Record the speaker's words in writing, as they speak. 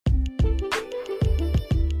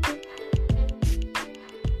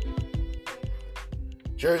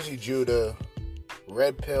Jersey Judah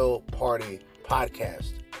Red Pill Party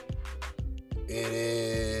podcast. It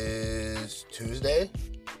is Tuesday.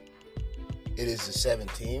 It is the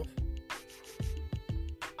 17th.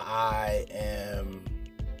 I am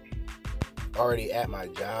already at my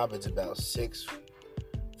job. It's about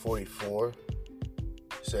 6:44.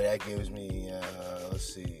 So that gives me,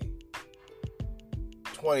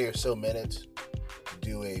 20 or so minutes to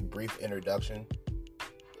do a brief introduction.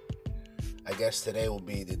 I guess today will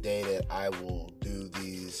be the day that I will do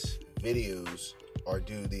these videos or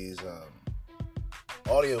do these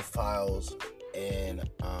audio files in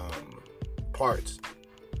parts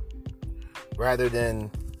rather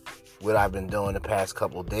than what I've been doing the past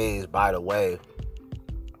couple days. By the way,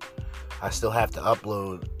 I still have to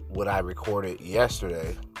upload what I recorded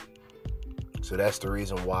yesterday, so that's the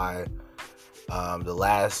reason why the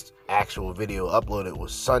last actual video uploaded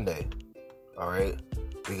was Sunday. Alright,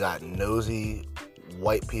 we got nosy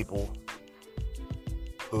white people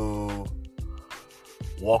who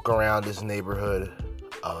walk around this neighborhood.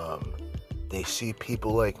 They see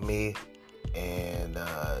people like me and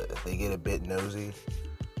they get a bit nosy,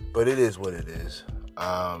 but it is what it is.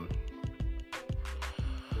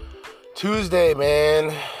 Tuesday,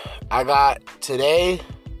 man. I got today,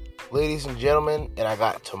 ladies and gentlemen, and I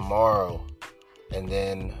got tomorrow. And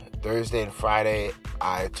then Thursday and Friday,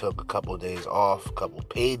 I took a couple days off, a couple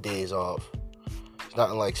paid days off. It's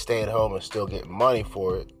nothing like staying home and still getting money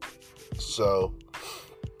for it. So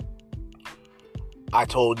I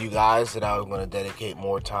told you guys that I was going to dedicate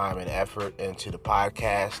more time and effort into the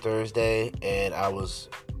podcast Thursday. And I was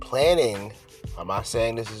planning, I'm not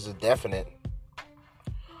saying this is a definite,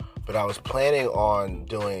 but I was planning on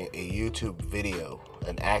doing a YouTube video,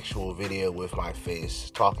 an actual video with my face,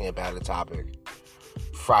 talking about a topic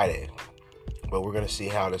Friday. But we're going to see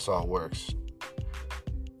how this all works.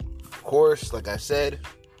 Of course, like I said,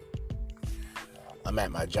 I'm at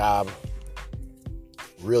my job.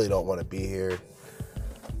 Really don't want to be here.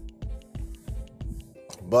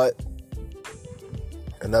 But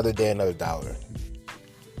another day, another dollar.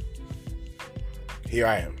 Here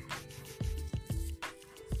I am.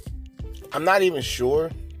 I'm not even sure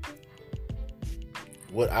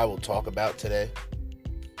what I will talk about today.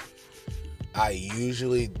 I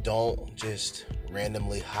usually don't just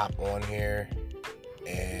randomly hop on here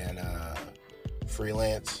and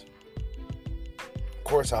freelance. Of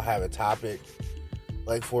course, I'll have a topic.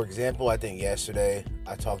 Like, for example, I think yesterday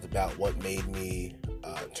I talked about what made me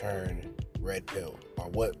turn red pill, or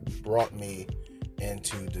what brought me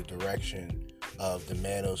into the direction of the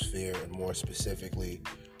manosphere, and more specifically,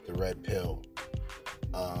 the red pill.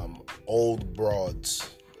 Old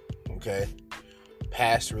broads, okay?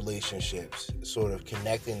 Past relationships, sort of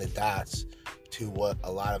connecting the dots to what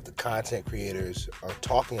a lot of the content creators are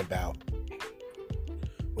talking about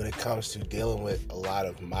when it comes to dealing with a lot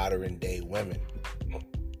of modern day women.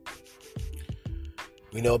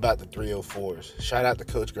 We know about the 304s. Shout out to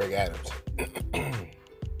Coach Greg Adams.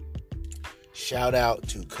 Shout out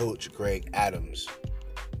to Coach Greg Adams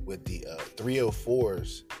with the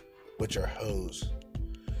 304s, which are hoes.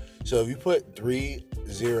 So if you put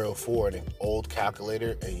 304 in an old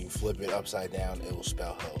calculator and you flip it upside down, it will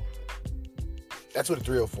spell hoe. That's what a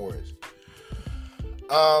 304 is.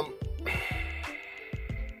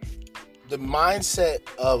 The mindset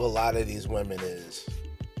of a lot of these women is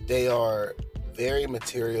they are very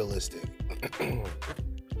materialistic.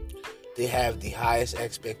 They have the highest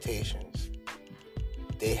expectations.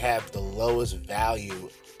 They have the lowest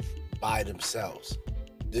value by themselves.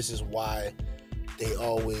 This is why they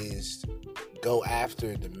always go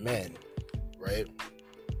after the men, right?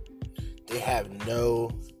 They have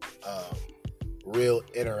no real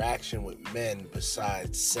interaction with men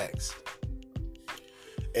besides sex.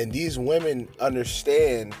 And these women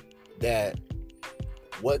understand that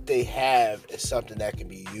what they have is something that can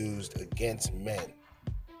be used against men.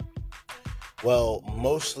 Well,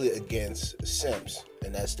 mostly against simps,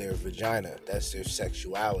 and that's their vagina, that's their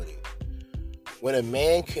sexuality. When a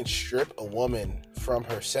man can strip a woman from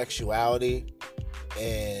her sexuality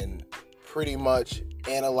and pretty much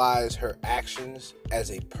analyze her actions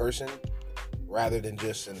as a person rather than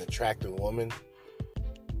just an attractive woman,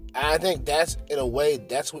 I think that's, in a way,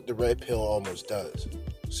 that's what the red pill almost does.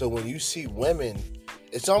 So when you see women,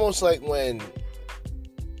 it's almost like when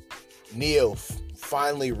Neo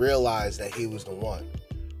finally realized that he was the one.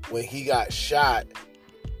 When he got shot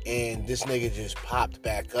and this nigga just popped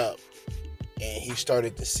back up and he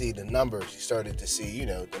started to see the numbers. He started to see,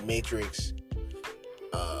 the Matrix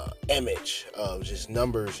image of just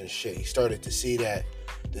numbers and shit. He started to see that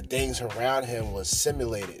the things around him was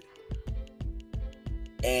simulated.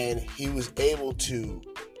 And he was able to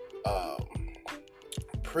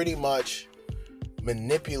pretty much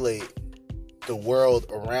manipulate the world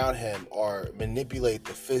around him, or manipulate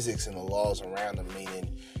the physics and the laws around him,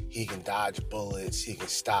 meaning he can dodge bullets, he can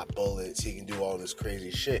stop bullets, he can do all this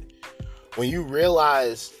crazy shit. When you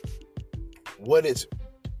realize what it's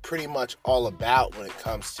pretty much all about when it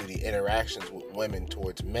comes to the interactions with women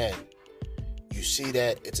towards men, you see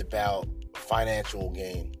that it's about financial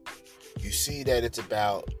gain. You see that it's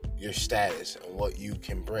about your status and what you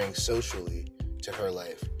can bring socially to her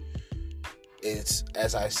life. It's,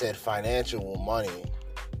 as I said, financial money,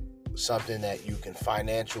 something that you can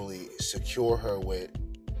financially secure her with,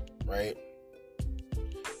 right?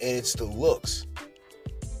 And it's the looks.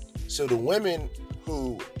 So the women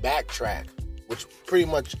who backtrack, which pretty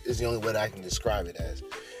much is the only way that I can describe it as,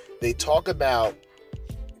 they talk about,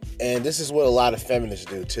 and this is what a lot of feminists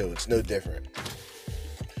do too, it's no different.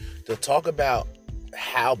 They'll talk about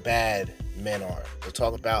how bad men are. They'll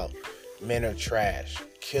talk about men are trash,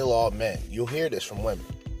 kill all men. You'll hear this from women.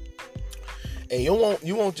 And you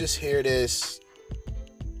won't just hear this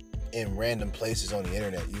in random places on the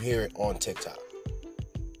internet. You hear it on TikTok.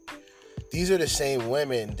 These are the same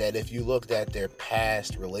women that if you looked at their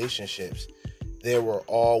past relationships, they were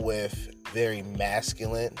all with very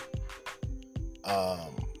masculine,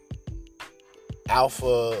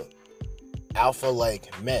 alpha-like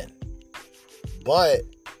men. But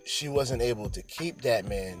she wasn't able to keep that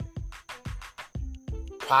man,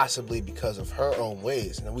 possibly because of her own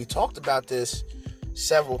ways. And we talked about this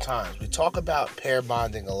several times. We talk about pair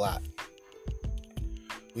bonding a lot.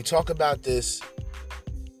 We talk about this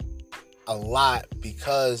a lot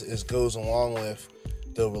because it goes along with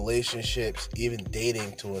the relationships, even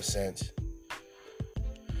dating to a sense.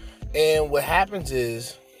 And what happens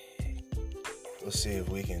is, let's see if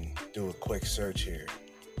we can do a quick search here.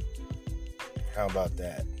 How about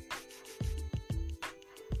that?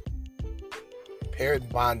 Pair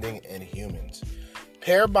bonding in humans.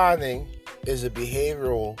 Pair bonding is a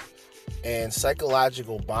behavioral and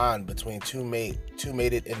psychological bond between two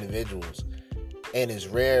mated individuals, and is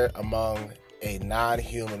rare among a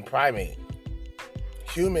non-human primate.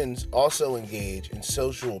 Humans also engage in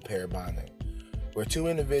social pair bonding, where two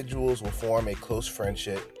individuals will form a close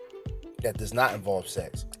friendship that does not involve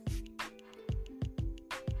sex.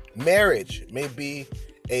 Marriage may be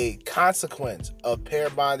a consequence of pair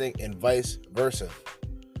bonding and vice versa.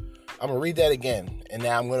 I'm going to read that again, and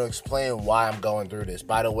now I'm going to explain why I'm going through this.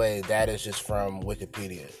 By the way, that is just from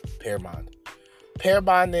Wikipedia, pair bond. Pair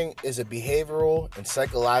bonding is a behavioral and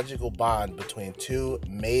psychological bond between two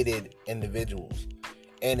mated individuals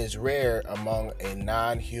and is rare among a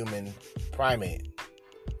non-human primate.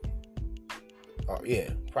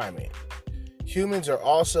 Primate. Humans are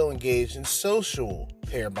also engaged in social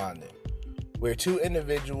pair bonding, where two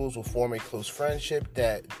individuals will form a close friendship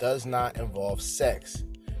that does not involve sex.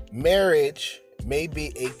 Marriage may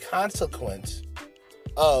be a consequence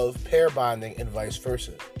of pair bonding and vice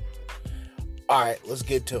versa. All right, let's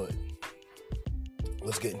get to it.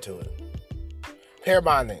 Let's get into it. Pair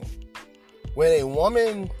bonding. When a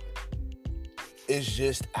woman is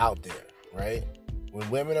just out there, right? When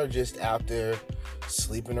women are just out there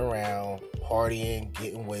sleeping around, partying,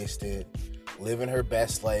 getting wasted, living her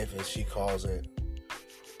best life, as she calls it,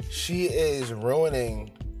 she is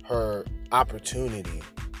ruining her opportunity,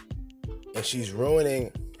 and she's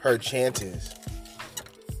ruining her chances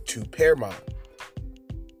to pair bond.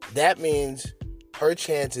 That means her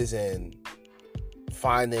chances in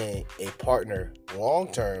finding a partner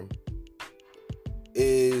long term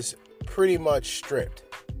is pretty much stripped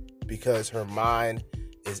because her mind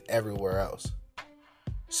is everywhere else.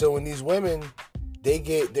 So when these women, they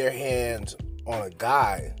get their hands on a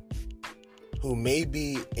guy who may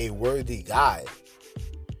be a worthy guy,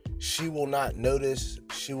 she will not notice,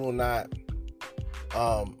 she will not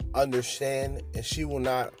understand, and she will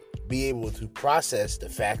not be able to process the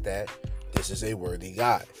fact that this is a worthy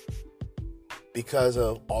guy because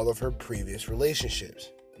of all of her previous relationships.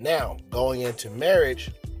 Now, going into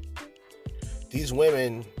marriage, these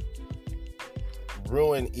women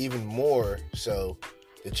ruin even more so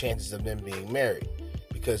the chances of them being married.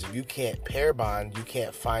 Because if you can't pair bond, you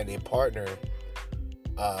can't find a partner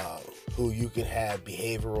who you can have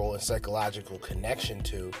behavioral and psychological connection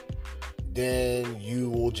to, then you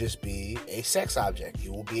will just be a sex object.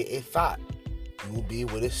 You will be a thought. You will be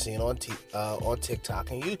what is seen on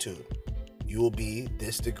TikTok and YouTube. You will be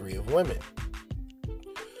this degree of women.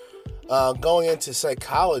 Going into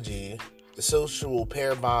psychology, the social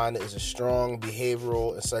pair bond is a strong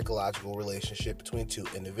behavioral and psychological relationship between two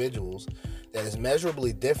individuals that is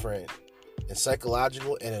measurably different in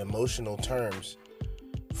psychological and in emotional terms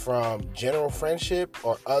from general friendship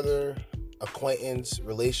or other acquaintance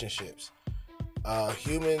relationships.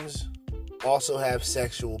 Humans also have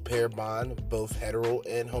sexual pair bond, both hetero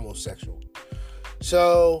and homosexual.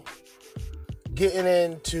 So, getting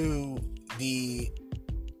into the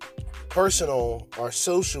personal or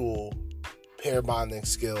social pair bonding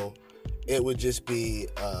skill, it would just be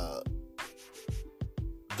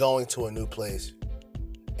going to a new place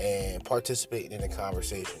and participating in a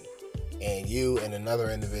conversation. And you and another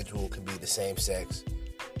individual can be the same sex,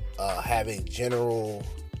 have a general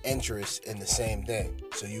interest in the same thing.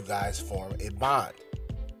 So you guys form a bond,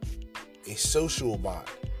 a social bond.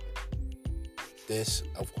 This,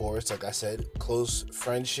 of course, like I said, close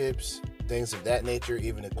friendships, things of that nature,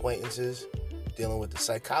 even acquaintances, dealing with the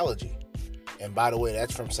psychology. And by the way,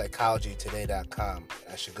 that's from psychologytoday.com.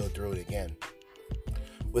 I should go through it again.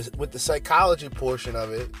 With the psychology portion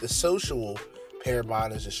of it, the social pair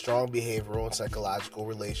bond is a strong behavioral and psychological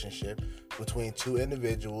relationship between two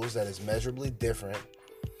individuals that is measurably different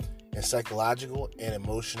in psychological and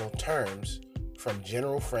emotional terms from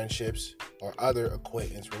general friendships or other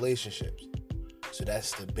acquaintance relationships. So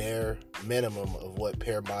that's the bare minimum of what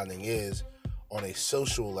pair bonding is on a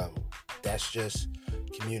social level. That's just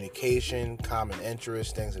communication, common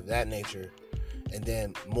interests, things of that nature. And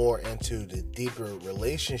then more into the deeper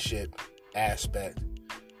relationship aspect,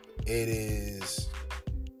 it is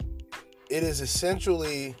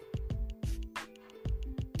essentially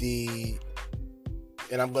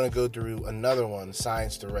and I'm going to go through another one,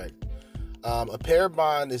 Science Direct. A pair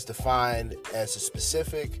bond is defined as a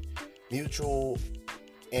specific, mutual,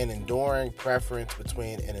 and enduring preference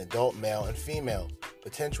between an adult male and female,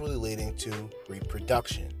 potentially leading to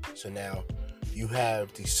reproduction. So now you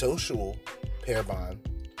have the social pair bond,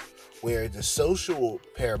 where the social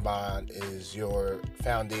pair bond is your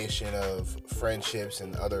foundation of friendships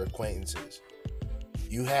and other acquaintances.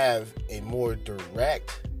 You have a more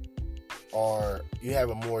direct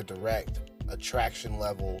attraction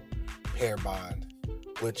level pair bond,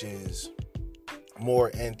 which is more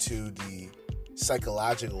into the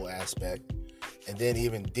psychological aspect. And then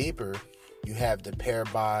even deeper, you have the pair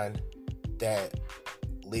bond that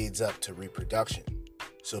leads up to reproduction.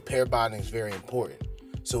 So pair bonding is very important.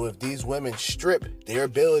 So if these women strip their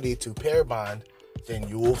ability to pair bond, then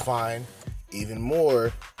you will find even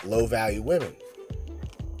more low-value women.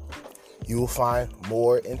 You will find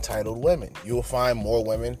more entitled women. You will find more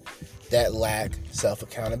women that lack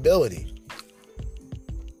self-accountability.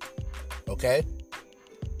 Okay?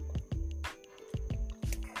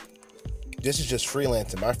 This is just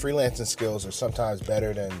freelancing. My freelancing skills are sometimes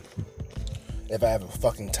better than if I have a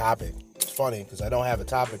fucking topic. It's funny because I don't have a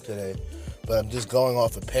topic today, but I'm just going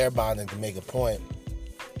off of pair bonding to make a point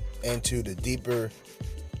into the deeper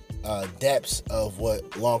depths of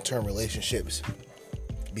what long-term relationships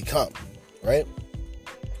become, right?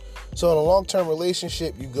 So in a long-term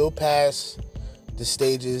relationship, you go past the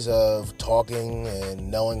stages of talking and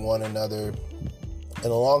knowing one another. In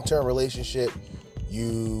a long-term relationship,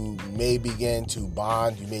 you may begin to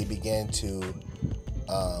bond, you may begin to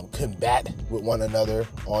combat with one another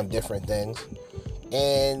on different things.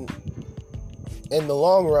 And in the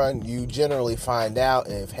long run, you generally find out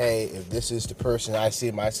if this is the person I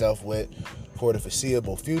see myself with for the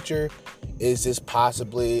foreseeable future, is this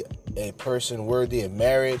possibly a person worthy of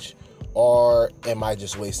marriage, or am I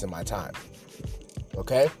just wasting my time?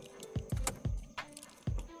 Okay?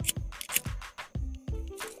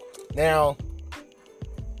 Now,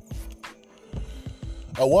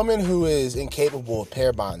 a woman who is incapable of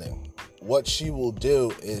pair bonding, what she will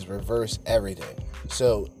do is reverse everything.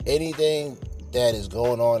 So anything that is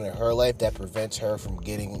going on in her life that prevents her from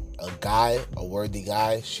getting a worthy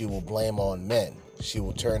guy, she will blame on men. She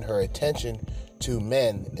will turn her attention to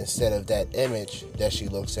men instead of that image that she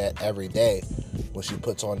looks at every day when she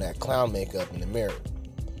puts on that clown makeup in the mirror.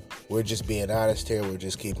 We're just being honest here. We're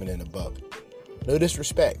just keeping it a buck. No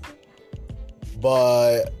disrespect,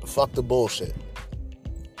 but fuck the bullshit.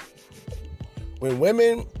 When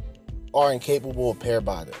women are incapable of pair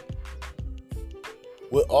bonding,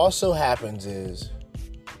 what also happens is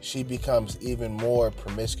she becomes even more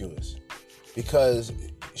promiscuous because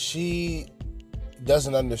she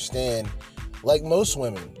doesn't understand, like most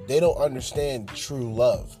women, they don't understand true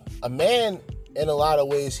love. A man, in a lot of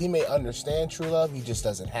ways, he may understand true love, he just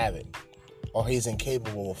doesn't have it, or he's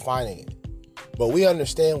incapable of finding it. But we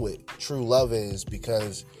understand what true love is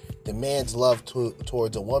because the man's love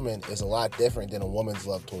towards a woman is a lot different than a woman's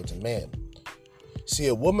love towards a man. See,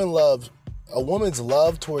 a woman's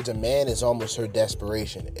love towards a man is almost her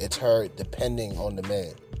desperation. It's her depending on the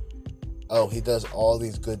man. Oh, he does all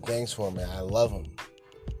these good things for me. I love him.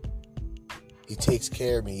 He takes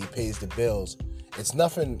care of me. He pays the bills. It's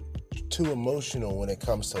nothing too emotional when it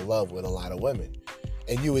comes to love with a lot of women.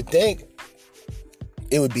 And you would think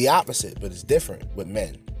it would be opposite, but it's different with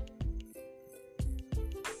men.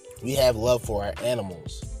 We have love for our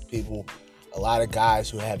animals. A lot of guys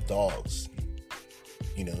who have dogs.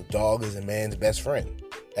 Dog is a man's best friend,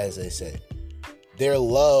 as they say. Their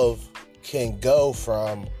love can go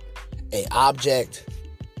from an object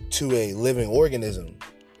to a living organism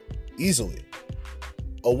easily.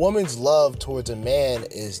 A woman's love towards a man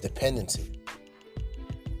is dependency.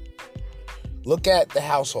 Look at the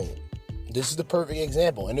household. This is the perfect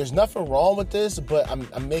example. And there's nothing wrong with this, but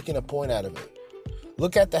I'm making a point out of it.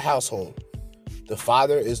 Look at the household. The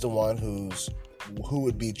father is the one who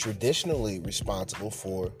would be traditionally responsible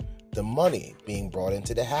for the money being brought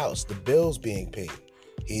into the house, the bills being paid.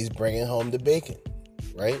 He's bringing home the bacon,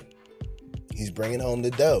 right? He's bringing home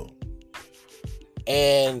the dough.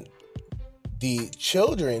 And the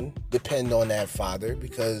children depend on that father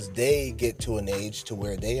because they get to an age to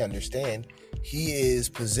where they understand he is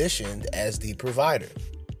positioned as the provider.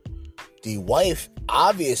 The wife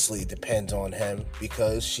obviously depends on him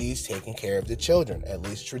because she's taking care of the children, at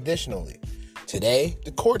least traditionally. Today,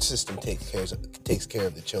 the court system takes care of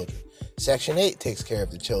the children. Section 8 takes care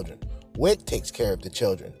of the children. WIC takes care of the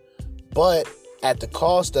children. But at the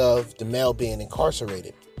cost of the male being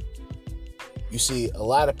incarcerated. You see, a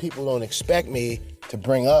lot of people don't expect me to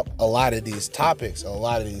bring up a lot of these topics, a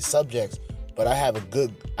lot of these subjects, but I have a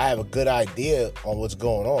good idea on what's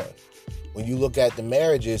going on. When you look at the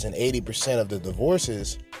marriages and 80% of the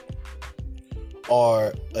divorces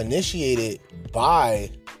are initiated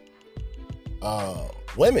by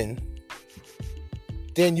women,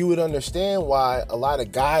 then you would understand why a lot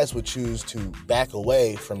of guys would choose to back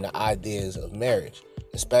away from the ideas of marriage,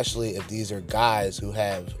 especially if these are guys who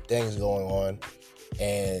have things going on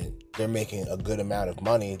and they're making a good amount of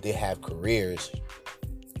money, they have careers.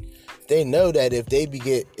 They know that if they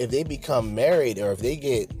become married, or if they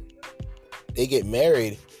get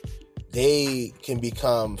married, they can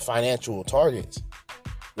become financial targets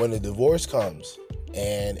when the divorce comes.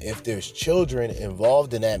 And if there's children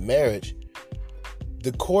involved in that marriage,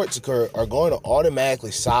 the courts are going to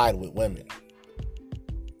automatically side with women.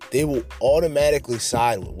 They will automatically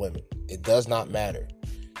side with women. It does not matter.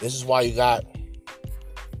 This is why you got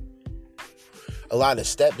a lot of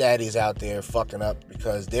stepdaddies out there fucking up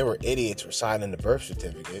because they were idiots for signing the birth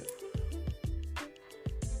certificate.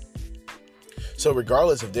 So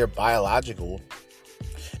regardless if they're biological,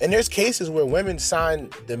 and there's cases where women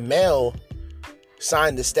the male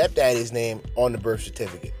signed the stepdaddy's name on the birth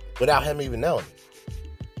certificate without him even knowing.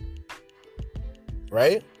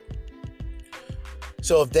 Right?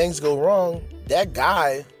 So if things go wrong, that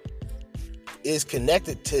guy is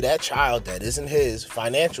connected to that child that isn't his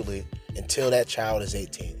financially until that child is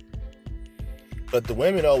 18. But the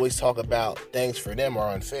women always talk about things for them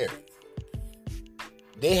are unfair.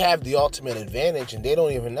 They have the ultimate advantage and they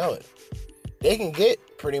don't even know it. They can get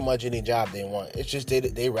pretty much any job they want. It's just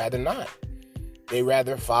they rather not. They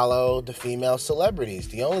rather follow the female celebrities,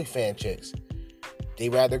 the OnlyFans chicks. They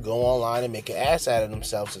rather go online and make an ass out of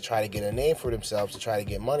themselves to try to get a name for themselves, to try to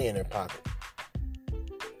get money in their pocket.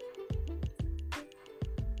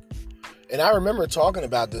 And I remember talking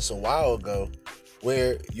about this a while ago,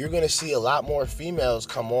 where you're going to see a lot more females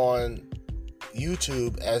come on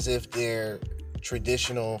YouTube as if they're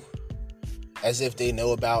traditional, as if they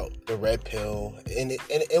know about the red pill, and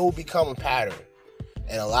it will become a pattern.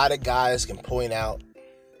 And a lot of guys can point out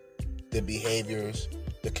the behaviors,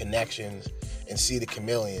 the connections, and see the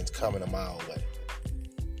chameleons coming a mile away.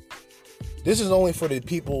 This is only for the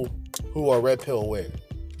people who are red pill aware.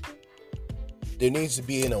 There needs to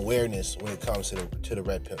be an awareness when it comes to the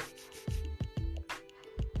red pill.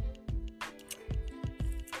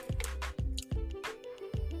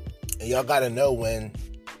 And y'all got to know when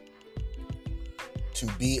to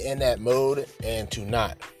be in that mode and to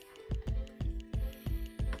not.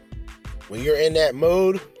 When you're in that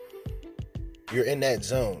mode, you're in that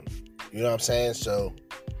zone. You know what I'm saying? So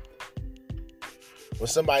when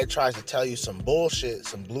somebody tries to tell you some bullshit,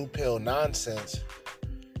 some blue pill nonsense,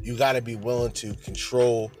 you got to be willing to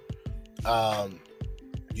control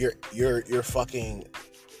your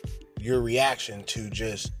reaction to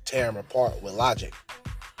just tear them apart with logic.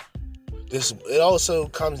 It also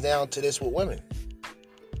comes down to this with women.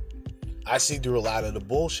 I see through a lot of the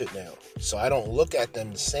bullshit now, so I don't look at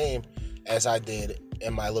them the same as I did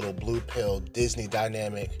in my little blue pill Disney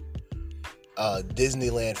dynamic,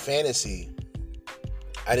 Disneyland fantasy.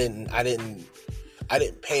 I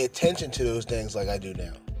didn't pay attention to those things like I do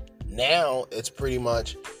now. Now it's pretty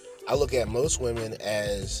much, I look at most women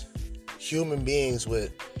as human beings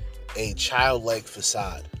with a childlike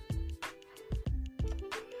facade.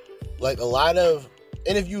 Like a lot of,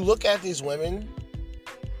 and if you look at these women,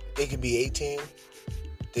 they can be 18,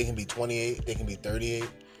 they can be 28, they can be 38.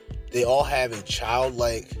 They all have a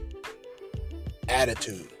childlike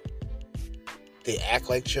attitude. They act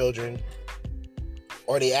like children,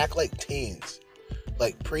 or they act like teens,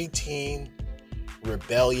 like preteen,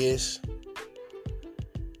 rebellious.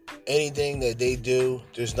 Anything that they do,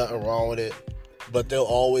 there's nothing wrong with it, but they'll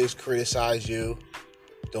always criticize you.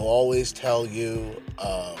 They'll always tell you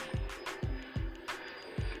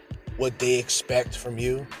what they expect from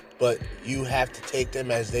you, but you have to take them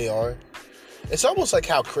as they are. It's almost like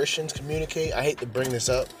how Christians communicate. I hate to bring this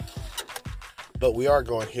up, but we are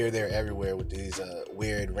going here, there, everywhere with these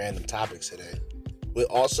weird, random topics today. With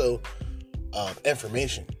also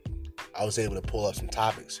information. I was able to pull up some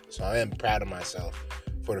topics, so I am proud of myself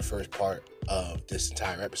for the first part of this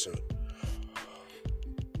entire episode.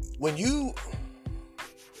 When you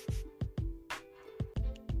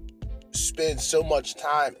spend so much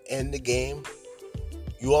time in the game,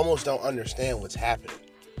 you almost don't understand what's happening.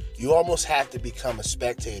 You almost have to become a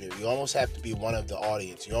spectator. You almost have to be one of the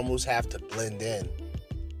audience. You almost have to blend in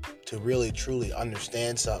to really, truly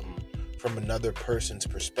understand something from another person's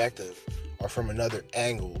perspective or from another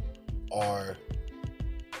angle, or,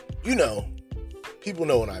 people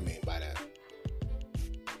know what I mean by that.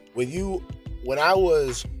 When I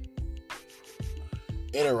was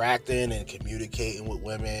interacting and communicating with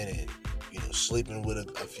women and, sleeping with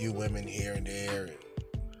a few women here and there and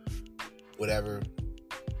whatever,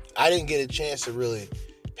 I didn't get a chance to really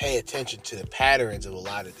pay attention to the patterns of a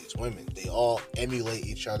lot of these women. They all emulate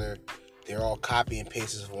each other. They're all copy and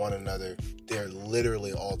pastes of one another. They're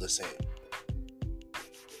literally all the same.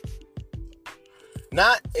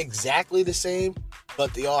 Not exactly the same,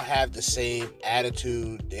 but they all have the same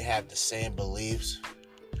attitude. They have the same beliefs.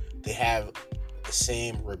 They have the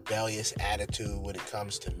same rebellious attitude when it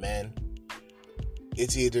comes to men.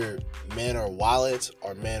 It's either men are wallets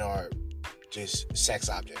or men are just sex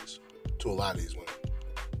objects to a lot of these women.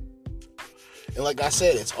 And like I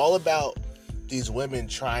said, it's all about these women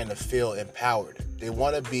trying to feel empowered. They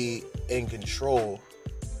want to be in control,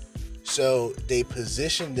 so they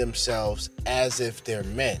position themselves as if they're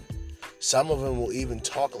men. Some of them will even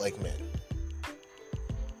talk like men.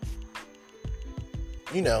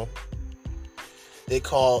 They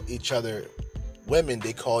call each other women,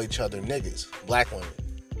 they call each other niggas, black women.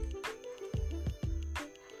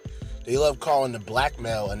 They love calling the black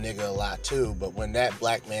male a nigga a lot too, but when that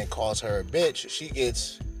black man calls her a bitch, she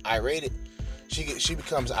gets irate. She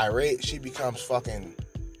becomes irate. She becomes fucking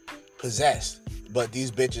possessed. But these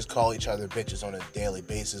bitches call each other bitches on a daily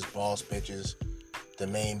basis. Boss bitches, the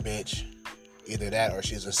main bitch, either that or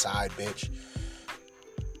she's a side bitch.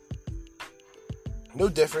 No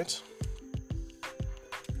difference.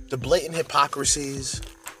 The blatant hypocrisies,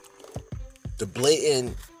 the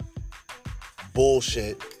blatant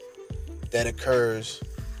bullshit that occurs,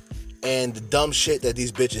 and the dumb shit that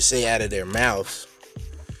these bitches say out of their mouths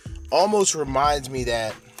almost reminds me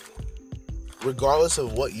that regardless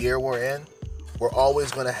of what year we're in, we're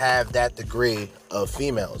always going to have that degree of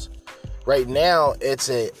females. Right now, it's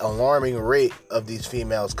an alarming rate of these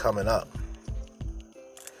females coming up.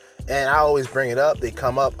 And I always bring it up. They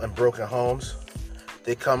come up in broken homes.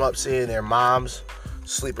 They come up seeing their moms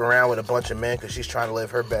sleep around with a bunch of men because she's trying to live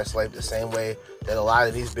her best life the same way that a lot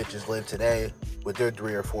of these bitches live today with their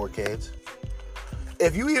 3 or 4 kids.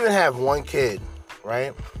 If you even have one kid,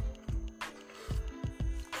 right?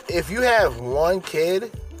 If you have one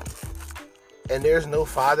kid and there's no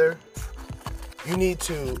father, you need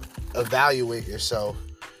to evaluate yourself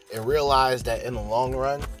and realize that in the long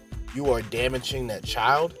run, you are damaging that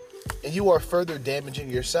child and you are further damaging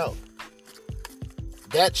yourself.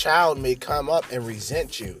 That child may come up and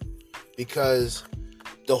resent you because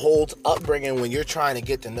the whole upbringing, when you're trying to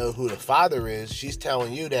get to know who the father is, she's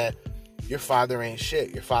telling you that your father ain't shit.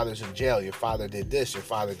 Your father's in jail. Your father did this. Your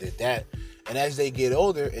father did that. And as they get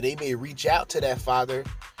older and they may reach out to that father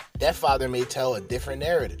may tell a different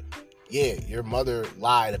narrative. Yeah, your mother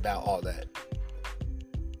lied about all that.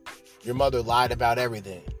 Your mother lied about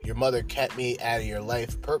everything. Your mother kept me out of your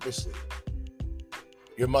life purposely.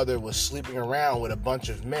 Your mother was sleeping around with a bunch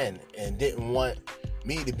of men and didn't want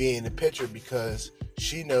me to be in the picture because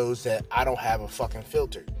she knows that I don't have a fucking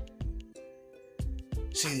filter.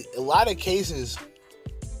 See, a lot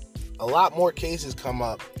more cases come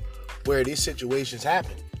up where these situations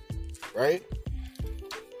happen, right?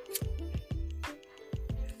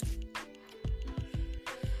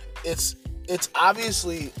 It's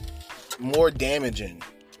obviously more damaging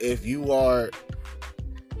if you are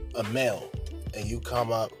a male and you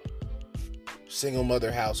come up, single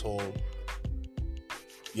mother household,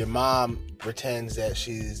 your mom pretends that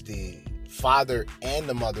she's the father and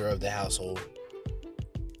the mother of the household,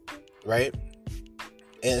 right?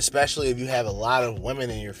 And especially if you have a lot of women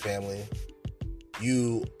in your family,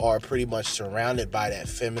 you are pretty much surrounded by that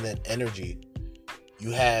feminine energy.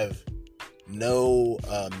 You have no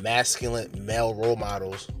masculine male role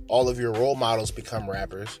models. All of your role models become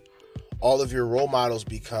rappers. All of your role models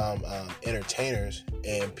become entertainers,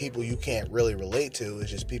 and people you can't really relate to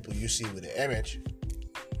is just people you see with an image,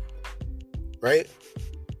 right?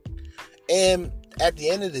 And at the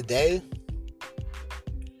end of the day,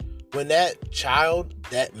 when that child,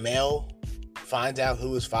 that male, finds out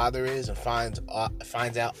who his father is and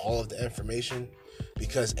finds out all of the information,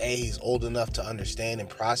 because A, he's old enough to understand and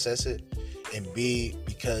process it, and B,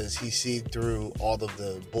 because he sees through all of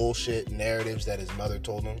the bullshit narratives that his mother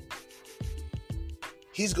told him,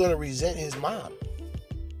 he's going to resent his mom.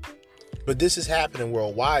 But this is happening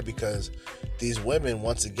worldwide because these women,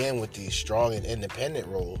 once again, with the strong and independent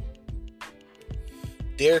role,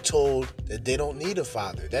 they're told that they don't need a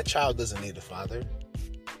father. That child doesn't need a father.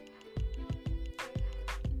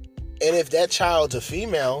 And if that child's a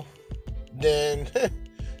female, then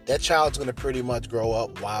that child's going to pretty much grow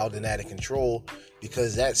up wild and out of control,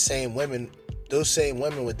 because those same women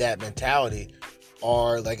with that mentality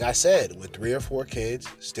are, like I said, with 3 or 4 kids,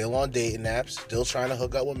 still on dating apps, still trying to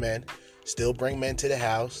hook up with men, still bring men to the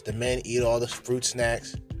house. The men eat all the fruit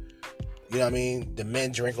snacks. You know what I mean? The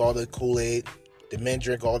men drink all the Kool-Aid. The men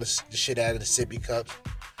drink all the shit out of the sippy cups.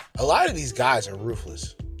 A lot of these guys are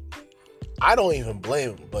ruthless. I don't even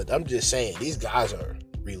blame them, but I'm just saying, these guys are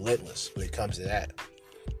relentless when it comes to that.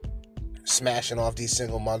 Smashing off these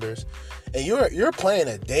single mothers. And you're playing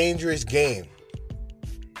a dangerous game.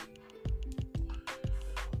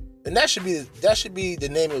 And that should be the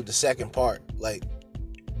name of the second part. Like,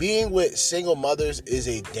 being with single mothers is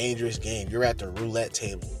a dangerous game. You're at the roulette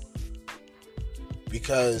table.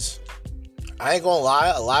 Because I ain't gonna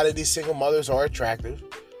lie, a lot of these single mothers are attractive,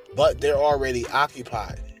 but they're already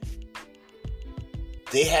occupied.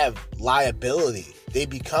 They have liability. They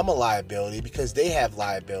become a liability because they have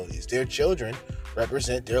liabilities. Their children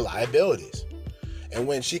represent their liabilities. And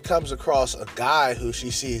when she comes across a guy who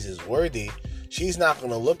she sees as worthy, she's not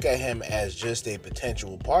going to look at him as just a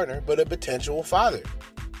potential partner, but a potential father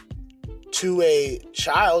to a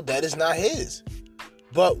child that is not his.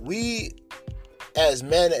 But we, as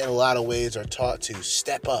men, in a lot of ways, are taught to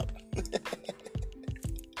step up.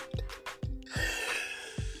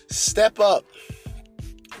 Step up.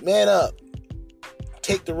 Man up.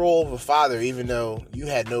 Take the role of a father even though you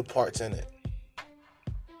had no parts in it.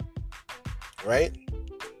 Right?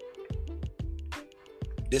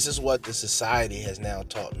 This is what the society has now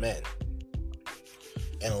taught men.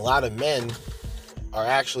 And a lot of men are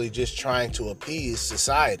actually just trying to appease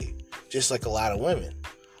society, just like a lot of women.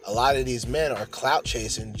 A lot of these men are clout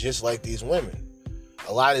chasing just like these women.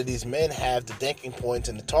 A lot of these men have the thinking points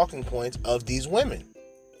and the talking points of these women.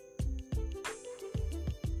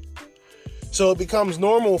 So it becomes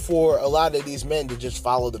normal for a lot of these men to just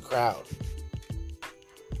follow the crowd.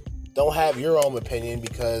 Don't have your own opinion,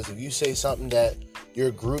 because if you say something that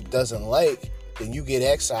your group doesn't like, then you get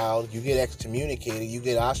exiled, you get excommunicated, you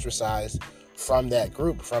get ostracized from that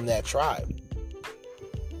group, from that tribe.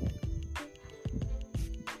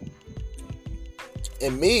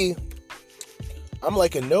 And me, I'm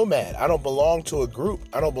like a nomad. I don't belong to a group.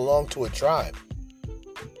 I don't belong to a tribe.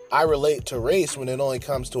 I relate to race when it only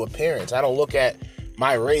comes to appearance. I don't look at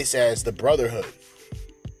my race as the brotherhood.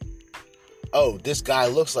 Oh, this guy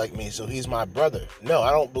looks like me, so he's my brother. No,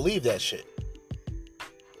 I don't believe that shit.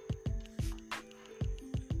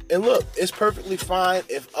 And look, it's perfectly fine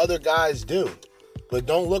if other guys do. But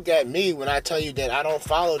don't look at me when I tell you that I don't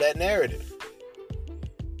follow that narrative.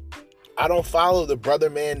 I don't follow the brother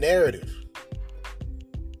man narrative.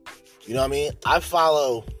 You know what I mean? I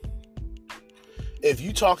follow... If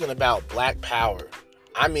you're talking about black power,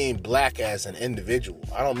 I mean black as an individual.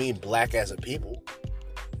 I don't mean black as a people.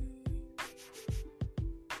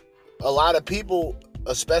 A lot of people,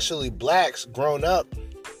 especially blacks, grown up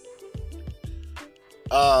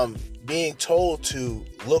being told to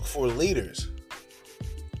look for leaders,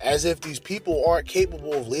 as if these people aren't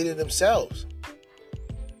capable of leading themselves.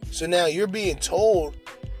 So now you're being told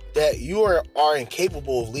that you are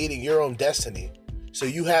incapable of leading your own destiny. So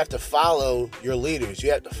you have to follow your leaders.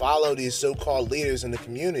 You have to follow these so-called leaders in the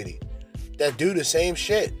community that do the same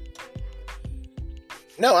shit.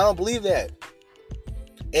 No, I don't believe that.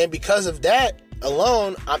 And because of that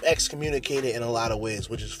alone, I'm excommunicated in a lot of ways,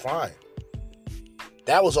 which is fine.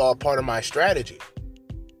 That was all part of my strategy.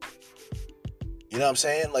 You know what I'm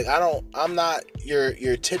saying? Like, I'm not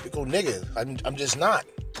your typical nigga. I'm just not.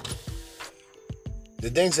 The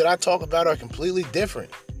things that I talk about are completely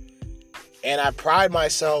different. And I pride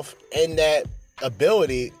myself in that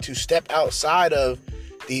ability to step outside of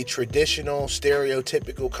the traditional,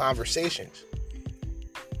 stereotypical conversations.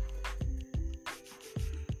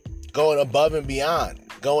 Going above and beyond.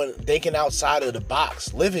 Thinking outside of the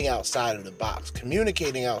box. Living outside of the box.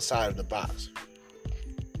 Communicating outside of the box.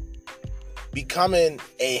 Becoming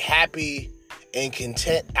a happy and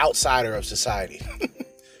content outsider of society.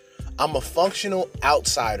 I'm a functional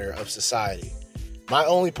outsider of society. My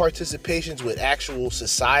only participations with actual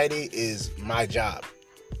society is my job.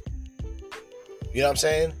 You know what I'm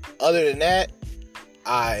saying? Other than that,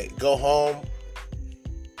 I go home,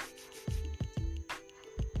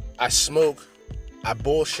 I smoke, I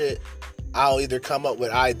bullshit. I'll either come up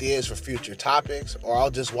with ideas for future topics or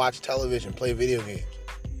I'll just watch television, play video games.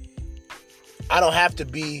 I don't have to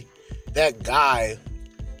be that guy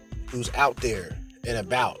who's out there and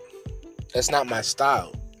about. That's not my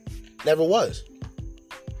style. Never was.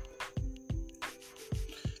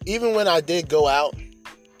 Even when I did go out,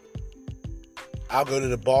 I'll go to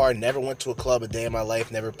the bar. Never went to a club a day in my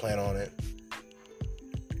life. Never plan on it.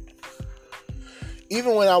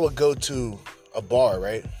 Even when I would go to a bar,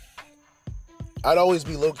 right? I'd always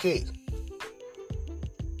be low key.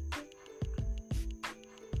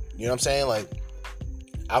 You know what I'm saying? Like,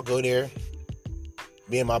 I'll go there.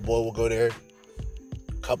 Me and my boy will go there.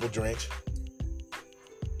 Couple drinks.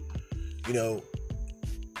 You know,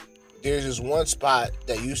 there's this one spot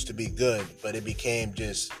that used to be good, but it became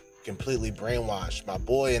just completely brainwashed. My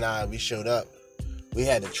boy and I, we showed up. We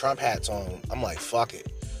had the Trump hats on. I'm like, fuck it.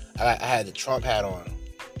 I had the Trump hat on.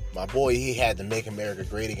 My boy, he had the Make America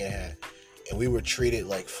Great Again hat. And we were treated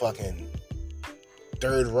like fucking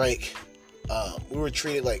Third Reich. We were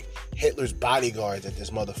treated like Hitler's bodyguards at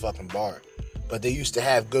this motherfucking bar. But they used to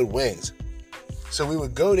have good wings. So we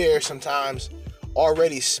would go there sometimes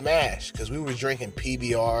already smashed because we were drinking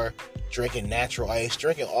PBR, drinking natural ice,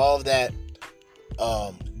 drinking all of that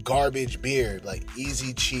garbage beer, like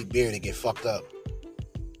easy, cheap beer to get fucked up.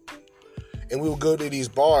 And we would go to these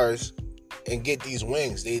bars and get these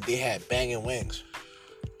wings. They had banging wings.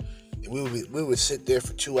 And we would sit there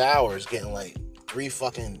for 2 hours getting like 3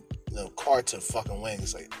 fucking carts of fucking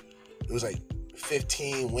wings. Like, it was like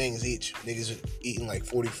 15 wings each. Niggas were eating like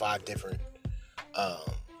 45 different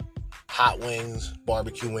hot wings,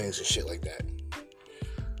 barbecue wings, and shit like that.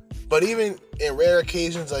 But even in rare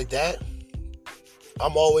occasions like that,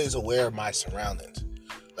 I'm always aware of my surroundings.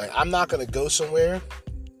 Like, I'm not going to go somewhere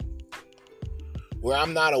where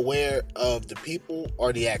I'm not aware of the people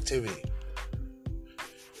or the activity.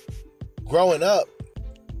 Growing up,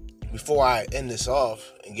 before I end this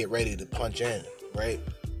off and get ready to punch in, right?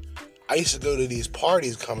 I used to go to these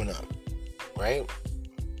parties coming up, right?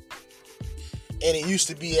 And it used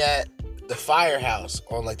to be at the firehouse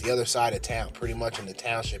on like the other side of town, pretty much in the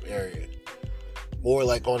township area. More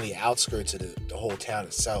like on the outskirts of the whole town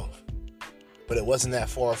itself. But it wasn't that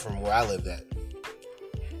far from where I lived at.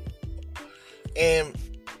 And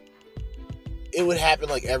it would happen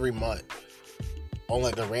like every month. On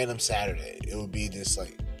like a random Saturday. It would be this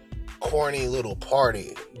like corny little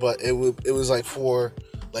party. But it was like for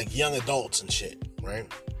like young adults and shit, right?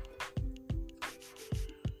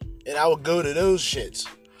 And I would go to those shits.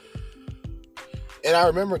 And I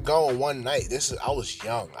remember going one night. I was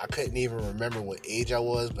young. I couldn't even remember what age I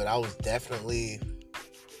was, but I was definitely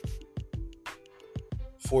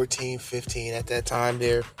 14, 15 at that time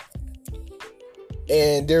there.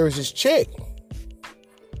 And there was this chick.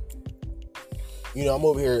 You know, I'm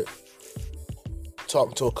over here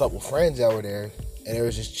talking to a couple friends that were there, and there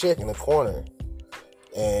was this chick in the corner.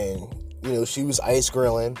 And, you know, she was ice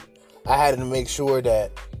grilling. I had to make sure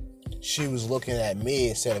that she was looking at me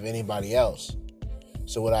instead of anybody else.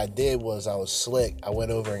 So what I did was I was slick. I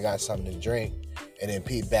went over and got something to drink and then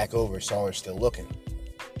peeped back over, saw her still looking.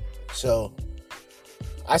 So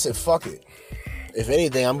I said, fuck it. If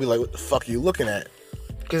anything, I'm going to be like, what the fuck are you looking at?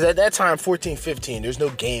 Because at that time, 14, 15, there's no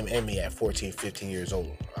game in me at 14, 15 years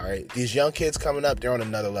old. All right. These young kids coming up, they're on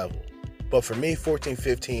another level. But for me, 14,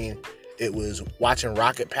 15, it was watching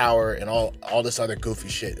Rocket Power and all this other goofy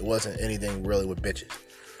shit. It wasn't anything really with bitches.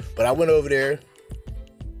 But I went over there.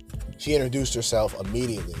 She introduced herself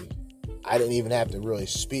immediately. I didn't even have to really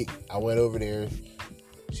speak. I went over there.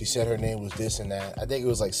 She said her name was this and that. I think it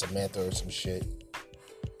was like Samantha or some shit.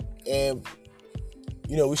 And,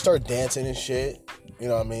 you know, we started dancing and shit. You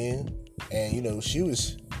know what I mean? And, you know, she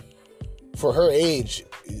was, for her age,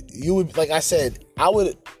 you would, like I said,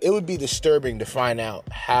 it would be disturbing to find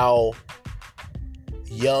out how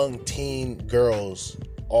young teen girls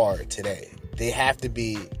are today. They have to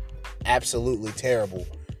be absolutely terrible,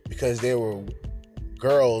 because there were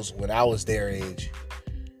girls when I was their age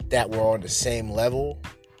that were on the same level,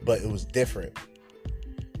 but it was different.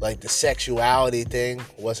 Like, the sexuality thing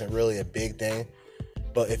wasn't really a big thing,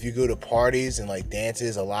 but if you go to parties and like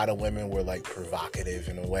dances, a lot of women were like provocative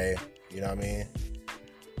in a way, you know what I mean?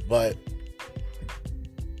 But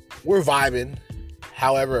we're vibing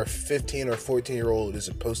however a 15 or 14-year-old is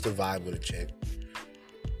supposed to vibe with a chick,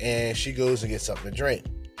 and she goes and gets something to drink.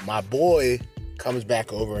 My boy comes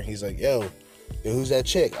back over and he's like, yo, who's that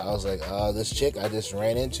chick? I was like, this chick I just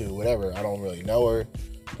ran into, whatever. I don't really know her,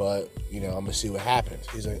 but, I'm going to see what happens.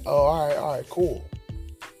 He's like, oh, all right, cool.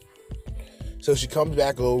 So she comes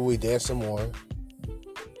back over, we dance some more.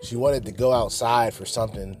 She wanted to go outside for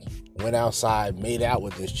something, went outside, made out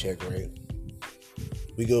with this chick, right?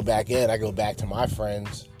 We go back in, I go back to my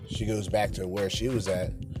friends. She goes back to where she was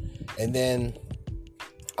at. And then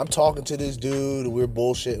I'm talking to this dude, and we're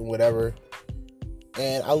bullshitting, whatever.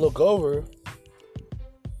 And I look over,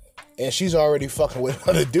 and she's already fucking with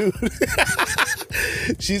another dude.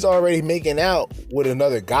 She's already making out with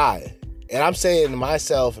another guy. And I'm saying to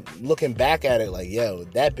myself, looking back at it, like, yo,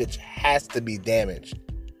 that bitch has to be damaged.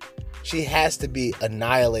 She has to be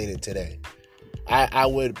annihilated today. I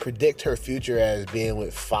would predict her future as being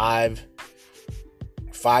with five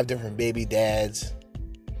different baby dads,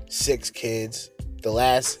 6 kids. The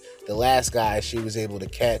last guy she was able to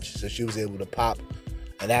catch, so she was able to pop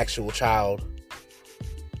an actual child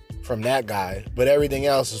from that guy, but everything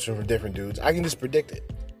else is from different dudes. I can just predict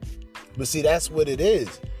it. But see, that's what it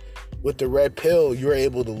is. With the red pill, you're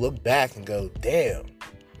able to look back and go, damn,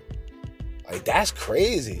 like, that's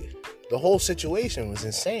crazy. The whole situation was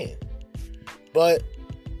insane. But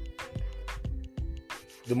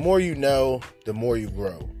the more you know, the more you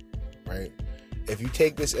grow, right? If you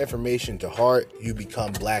take this information to heart, you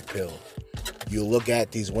become black pill. You'll look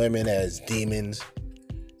at these women as demons.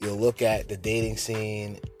 You'll look at the dating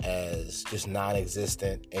scene as just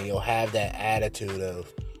non-existent, and you'll have that attitude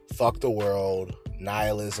of fuck the world,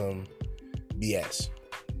 nihilism, BS.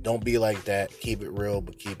 Don't be like that. Keep it real,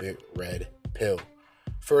 but keep it red pill.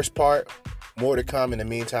 First part, more to come. In the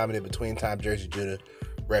meantime, and in between time, Jersey Judah,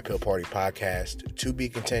 Red Pill Party Podcast, to be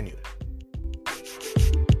continued.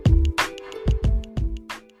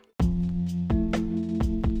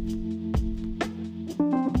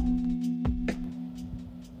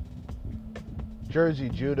 Jersey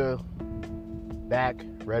Judah, back,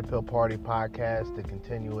 Red Pill Party Podcast, the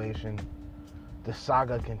continuation. The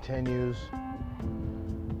saga continues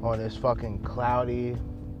on this fucking cloudy,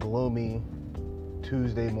 gloomy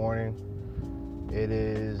Tuesday morning. It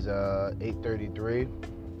is 8:33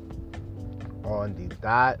 on the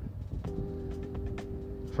dot.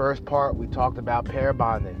 First part, we talked about pair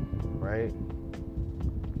bonding, right?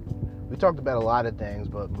 We talked about a lot of things,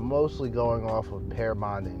 but mostly going off of pair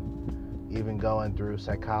bonding. Even going through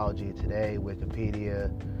Psychology Today, Wikipedia,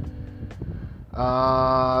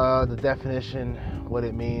 the definition, what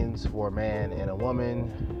it means for a man and a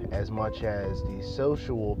woman, as much as the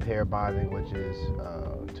social pair bonding, which is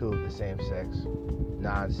two of the same sex,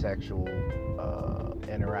 non-sexual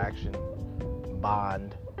interaction,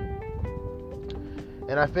 bond.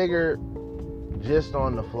 And I figure, just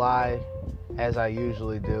on the fly, as I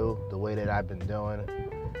usually do, the way that I've been doing,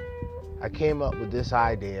 I came up with this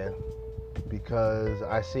idea because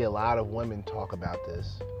I see a lot of women talk about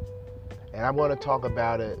this. And I'm going to talk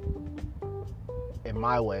about it in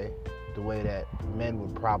my way, the way that men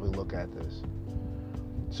would probably look at this.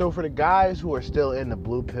 So for the guys who are still in the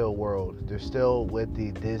blue pill world, they're still with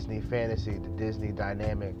the Disney fantasy, the Disney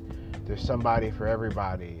dynamic. There's somebody for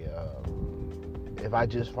everybody. If I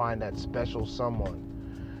just find that special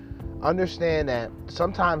someone, understand that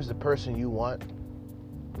sometimes the person you want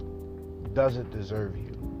doesn't deserve you.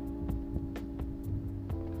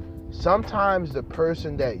 Sometimes the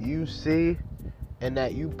person that you see and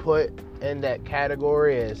that you put in that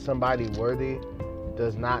category as somebody worthy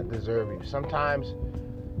does not deserve you. Sometimes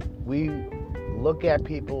we look at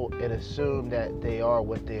people and assume that they are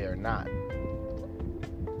what they are not.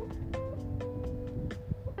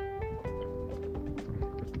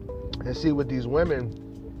 And see, with these women,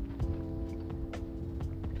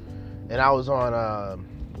 and I was on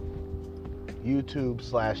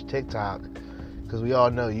YouTube/TikTok, because we all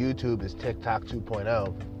know YouTube is TikTok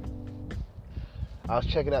 2.0. I was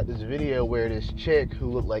checking out this video where this chick who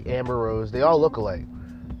looked like Amber Rose, they all look alike.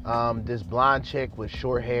 This blonde chick with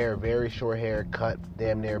short hair, very short hair, cut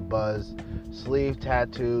damn near buzz, sleeve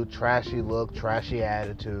tattoo, trashy look, trashy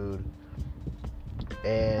attitude.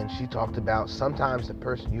 And she talked about sometimes the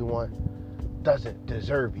person you want doesn't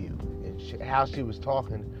deserve you. And how she was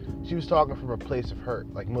talking from a place of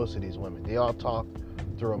hurt, like most of these women. They all talk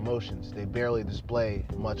through emotions. They barely display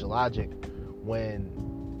much logic when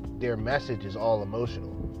their message is all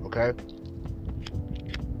emotional, okay?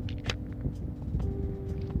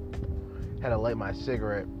 Had to light my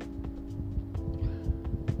cigarette.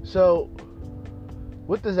 So,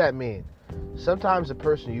 what does that mean? Sometimes the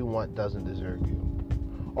person you want doesn't deserve you.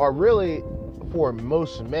 Or really, for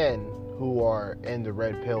most men who are in the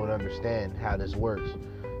red pill and understand how this works,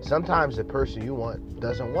 sometimes the person you want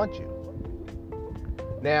doesn't want you.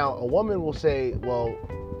 Now, a woman will say, well,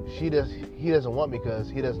 he doesn't want me because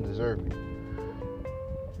he doesn't deserve me.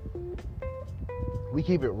 We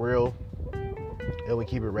keep it real, and we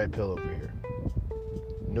keep it red pill over here.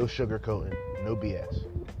 No sugarcoating, no BS.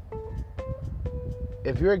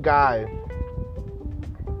 If you're a guy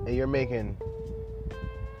and you're making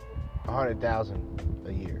 $100,000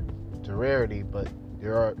 a year, it's a rarity, but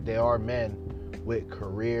there are men with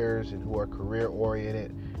careers and who are career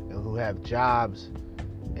oriented and who have jobs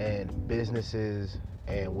and businesses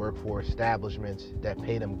and work for establishments that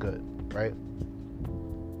pay them good, right?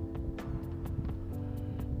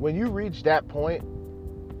 When you reach that point,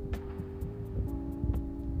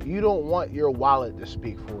 you don't want your wallet to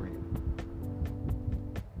speak for you.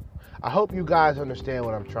 I hope you guys understand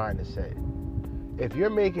what I'm trying to say. If you're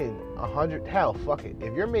making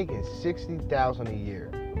if you're making $60,000 a year,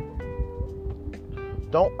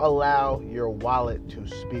 don't allow your wallet to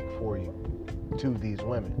speak for you to these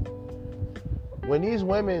women. When these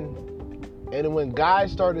women, and when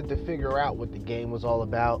guys started to figure out what the game was all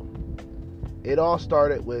about, it all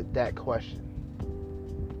started with that question.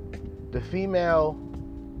 The female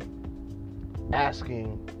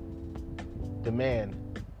asking the man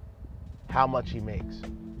how much he makes.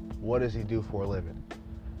 What does he do for a living?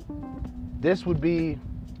 This would be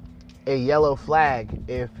a yellow flag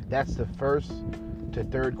if that's the first to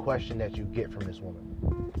third question that you get from this woman.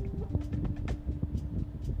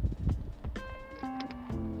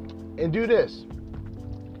 And do this.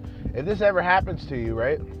 If this ever happens to you,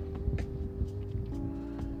 right?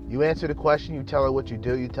 You answer the question, you tell her what you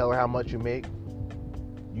do, you tell her how much you make.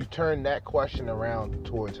 You turn that question around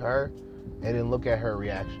towards her and then look at her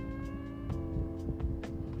reaction.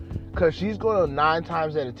 Because she's going to 9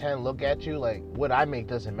 times out of 10 look at you like, what I make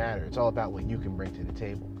doesn't matter. It's all about what you can bring to the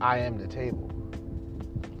table. I am the table.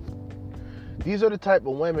 These are the type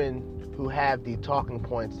of women who have the talking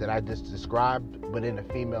points that I just described, but in a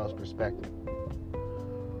female's perspective.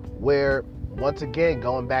 Where, once again,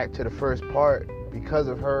 going back to the first part, because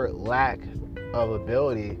of her lack of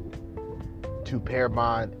ability to pair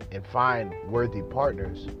bond and find worthy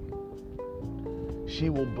partners, she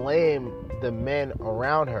will blame the men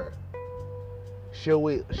around her. She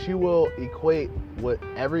will equate what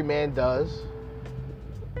every man does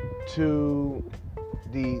to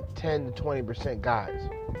the 10 to 20% guys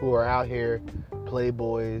who are out here,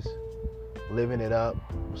 playboys, living it up,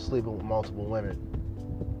 sleeping with multiple women.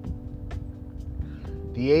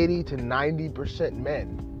 The 80 to 90%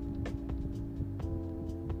 men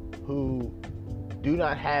who do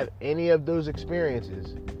not have any of those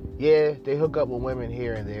experiences, yeah, they hook up with women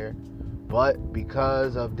here and there, but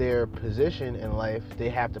because of their position in life, they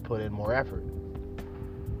have to put in more effort.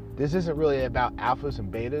 This isn't really about alphas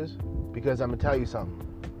and betas, because I'm gonna tell you something.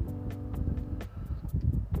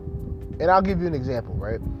 And I'll give you an example,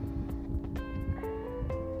 right?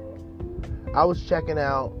 I was checking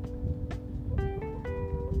out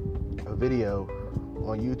a video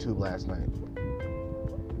on YouTube last night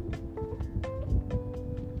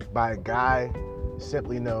by a guy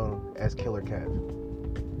simply known as Killer Kev.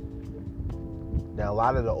 Now, a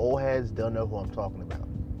lot of the old heads don't know who I'm talking about.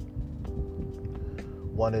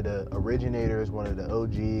 One of the originators, one of the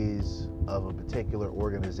OGs of a particular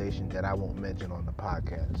organization that I won't mention on the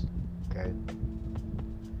podcast, okay?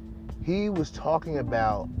 He was talking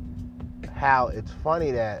about how it's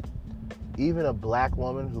funny that even a black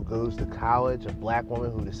woman who goes to college, a black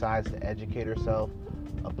woman who decides to educate herself,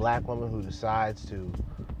 a black woman who decides to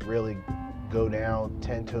really go down,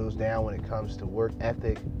 10 toes down when it comes to work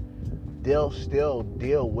ethic, they'll still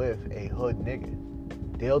deal with a hood nigga.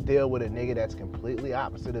 They'll deal with a nigga that's completely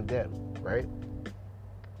opposite of them, right?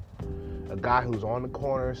 A guy who's on the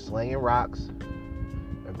corner slinging rocks,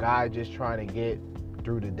 a guy just trying to get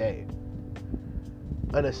through the day.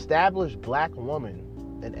 An established black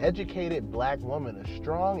woman, an educated black woman, a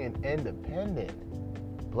strong and independent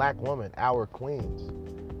black woman, our queens,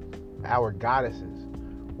 our goddesses,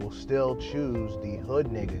 will still choose the hood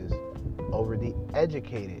niggas over the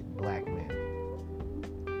educated black men.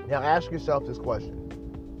 Now ask yourself this question.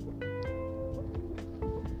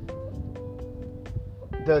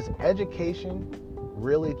 does education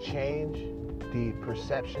really change the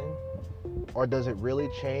perception, or does it really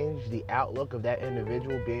change the outlook of that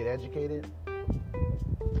individual being educated?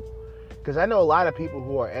 Because I know a lot of people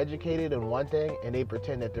who are educated in one thing and they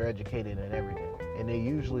pretend that they're educated in everything. And they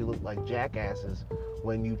usually look like jackasses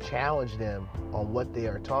when you challenge them on what they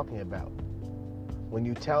are talking about. When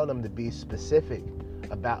you tell them to be specific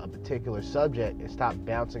about a particular subject and stop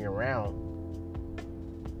bouncing around,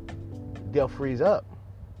 they'll freeze up.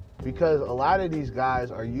 Because a lot of these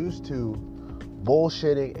guys are used to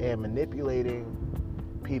bullshitting and manipulating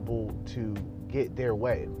people to get their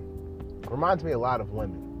way. Reminds me a lot of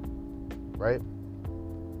women. Right?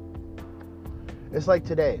 It's like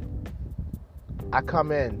today. I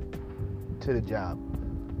come in to the job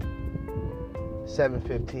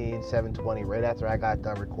 7:15, 7:20, right after I got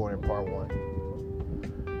done recording part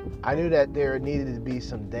 1. I knew that there needed to be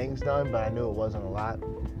some things done, but I knew it wasn't a lot.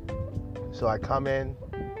 So I come in,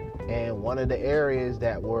 and one of the areas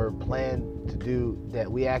that were planned to do,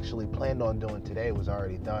 that we actually planned on doing today, was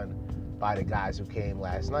already done by the guys who came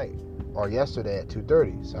last night or yesterday at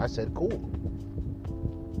 2:30. So I said, cool.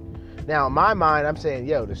 Now, in my mind, I'm saying,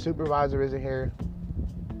 yo, the supervisor isn't here.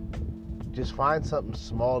 Just find something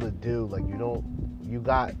small to do. Like, you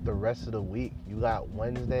got the rest of the week. You got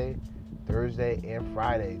Wednesday, Thursday, and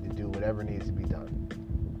Friday to do whatever needs to be done.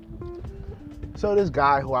 So this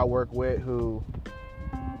guy who I work with, who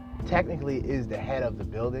technically is the head of the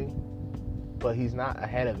building, but he's not a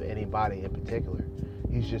head of anybody in particular.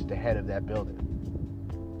 He's just the head of that building.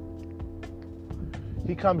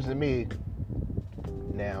 He comes to me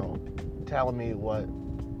now telling me what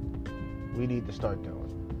we need to start doing.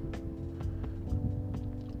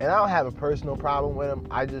 And I don't have a personal problem with him.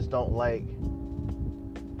 I just don't like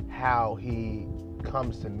how he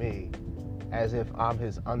comes to me as if I'm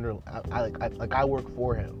his I work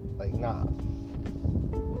for him. Like, nah.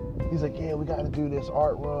 He's like, yeah, we got to do this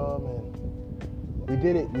art room, and we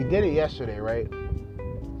did it yesterday, right?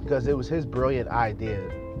 Because it was his brilliant idea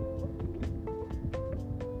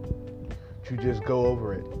to just go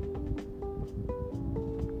over it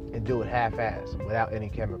and do it half-assed without any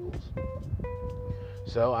chemicals.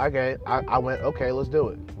 So I went, okay, let's do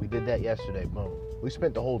it. We did that yesterday, boom. We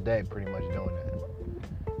spent the whole day pretty much doing that.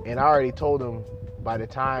 And I already told him by the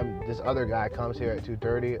time this other guy comes here at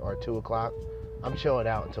 2:30 or 2 o'clock, I'm chilling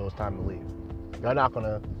out until it's time to leave. Y'all not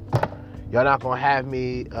gonna have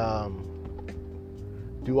me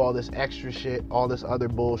do all this extra shit, all this other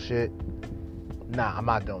bullshit. Nah, I'm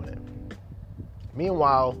not doing it.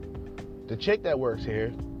 Meanwhile, the chick that works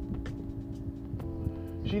here,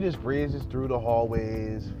 she just breezes through the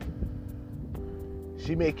hallways.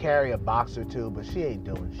 She may carry a box or two, but she ain't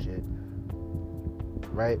doing shit.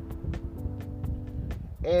 Right?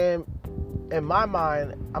 And in my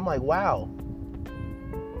mind, I'm like, wow.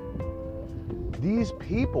 These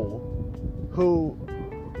people who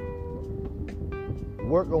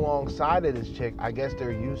work alongside of this chick, I guess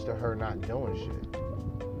they're used to her not doing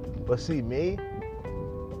shit. But see, me,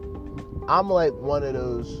 I'm like one of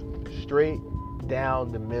those straight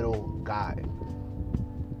down the middle guy.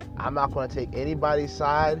 I'm not going to take anybody's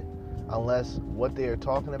side unless what they are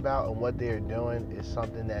talking about and what they are doing is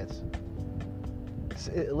something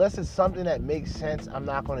unless it's something that makes sense. I'm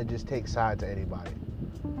not going to just take sides to anybody.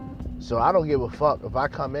 So I don't give a fuck if I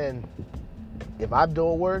come in. If I'm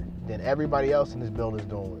doing work, then everybody else in this building is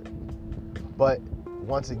doing work. But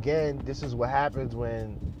once again, this is what happens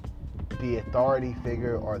when the authority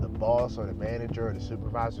figure or the boss or the manager or the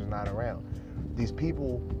supervisor is not around. These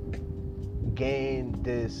people gain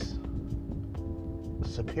this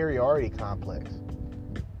superiority complex.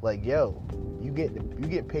 Like, yo, you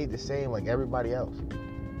get paid the same like everybody else.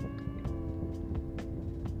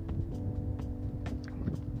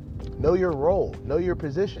 Know your role, know your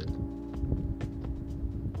position.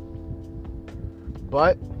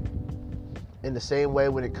 But in the same way,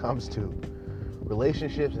 when it comes to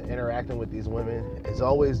relationships and interacting with these women, it's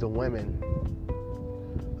always the women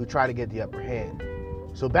who try to get the upper hand.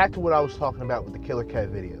 So back to what I was talking about with the Killer Kev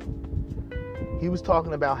video. He was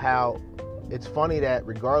talking about how it's funny that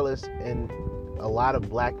regardless, in a lot of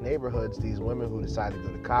black neighborhoods, these women who decide to go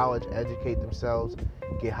to college, educate themselves,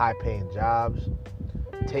 get high-paying jobs,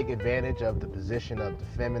 take advantage of the position of the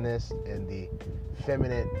feminist and the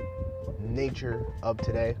feminine nature of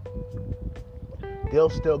today, they'll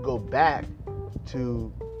still go back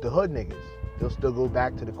to the hood niggas. They'll still go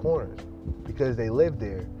back to the corners because they live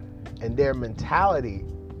there and their mentality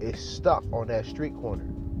is stuck on that street corner.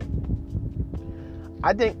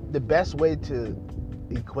 I think the best way to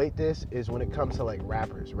equate this is when it comes to like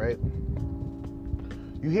rappers, right?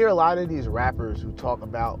 You hear a lot of these rappers who talk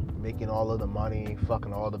about making all of the money,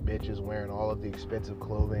 fucking all the bitches, wearing all of the expensive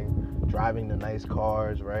clothing, driving the nice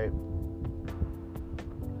cars, right?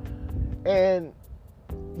 And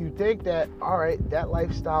you think that, all right, that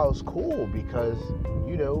lifestyle is cool because,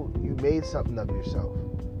 you know, you made something of yourself.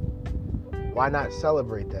 Why not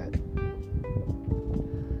celebrate that?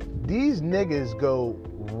 These niggas go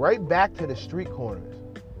right back to the street corners,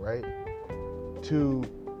 right? To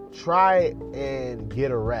try and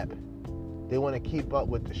get a rep. They want to keep up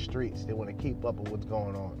with the streets. They want to keep up with what's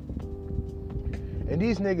going on. And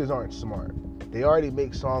these niggas aren't smart. They already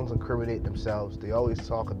make songs incriminate themselves. They always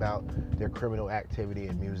talk about their criminal activity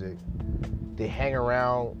in music. They hang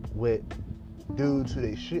around with dudes who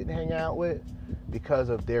they shouldn't hang out with because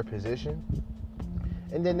of their position.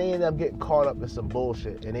 And then they end up getting caught up in some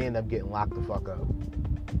bullshit and they end up getting locked the fuck up.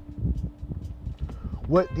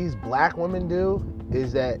 What these black women do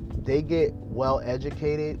is that they get well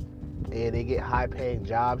educated and they get high paying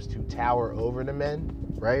jobs to tower over the men,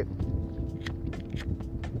 right?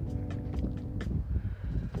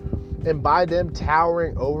 And by them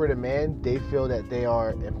towering over the men, they feel that they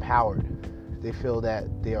are empowered. They feel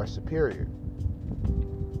that they are superior.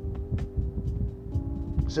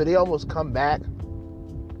 So they almost come back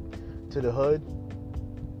to the hood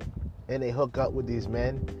and they hook up with these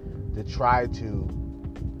men to try to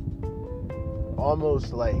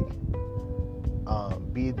almost like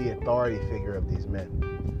be the authority figure of these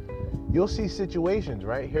men. You'll see situations,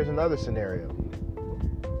 right? Here's another scenario.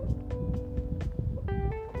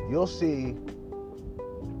 You'll see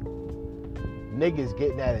niggas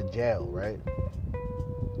getting out of jail, right?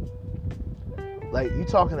 Like, you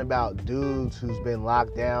talking about dudes who's been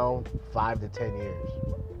locked down 5 to 10 years,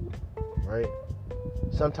 right?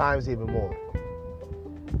 Sometimes even more.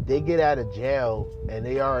 They get out of jail and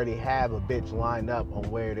they already have a bitch lined up on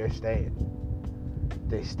where they're staying.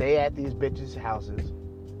 They stay at these bitches' houses,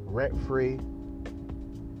 rent-free,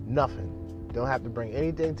 nothing. They don't have to bring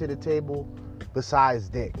anything to the table besides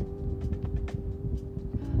dick.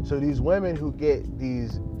 So these women who get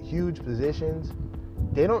these huge positions,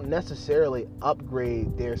 they don't necessarily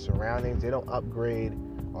upgrade their surroundings. They don't upgrade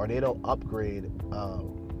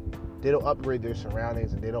their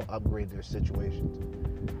surroundings and they don't upgrade their situations.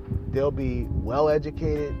 They'll be well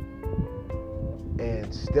educated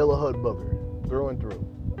and still a hood booger through and through.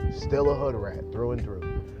 Still a hood rat through and through.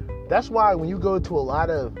 That's why when you go to a lot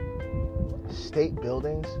of state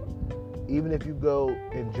buildings, even if you go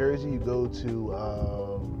in Jersey, you go to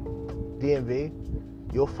DMV,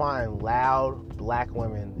 you'll find loud black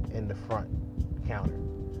women in the front counter.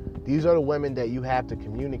 These are the women that you have to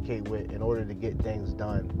communicate with in order to get things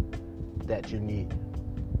done that you need.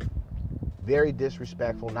 Very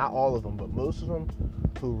disrespectful, not all of them, but most of them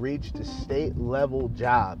who reach the state level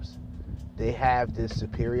jobs, they have this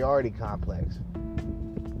superiority complex.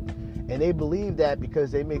 And they believe that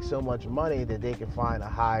because they make so much money that they can find a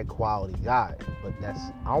high quality guy. But that's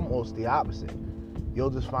almost the opposite. You'll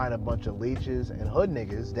just find a bunch of leeches and hood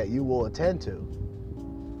niggas that you will attend to.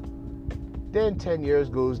 Then 10 years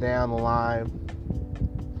goes down the line.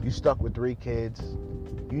 You stuck with 3 kids.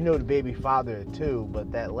 You know the baby father of 2,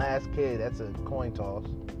 but that last kid, that's a coin toss,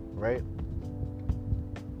 right?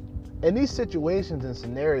 And these situations and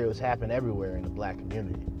scenarios happen everywhere in the black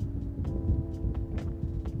community.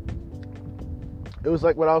 It was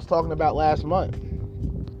like what I was talking about last month.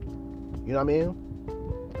 You know what I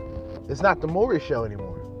mean? It's not the Maury Show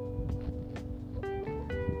anymore.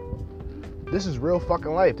 This is real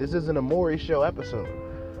fucking life. This isn't a Maury Show episode.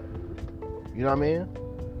 You know what I mean?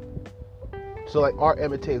 So like art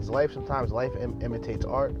imitates life. Sometimes life imitates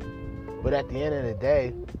art. But at the end of the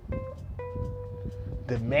day,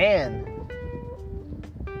 the man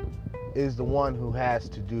is the one who has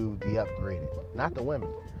to do the upgrading, not the women.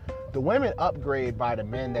 The women upgrade by the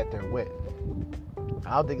men that they're with.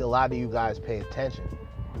 I don't think a lot of you guys pay attention.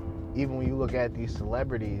 Even when you look at these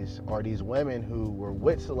celebrities or these women who were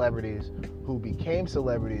with celebrities who became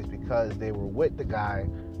celebrities because they were with the guy,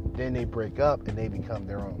 then they break up and they become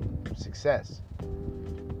their own success.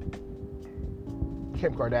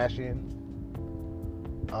 Kim Kardashian,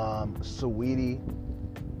 Saweetie,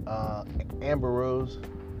 Amber Rose.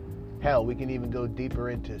 Hell, we can even go deeper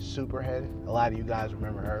into Superhead. A lot of you guys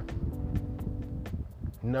remember her.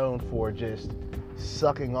 Known for just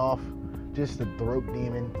sucking off, just the throat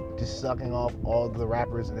demon, just sucking off all the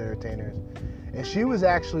rappers and entertainers. And she was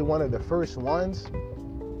actually one of the first ones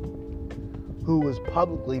who was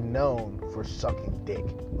publicly known for sucking dick.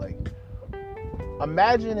 Like,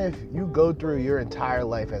 imagine if you go through your entire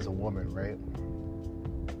life as a woman, right?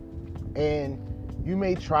 And you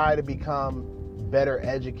may try to become better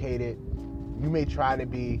educated, You may try to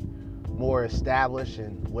be more established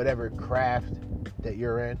in whatever craft that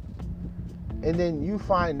you're in. And then you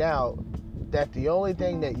find out that the only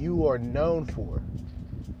thing that you are known for,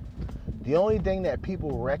 the only thing that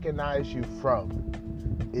people recognize you from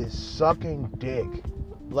is sucking dick.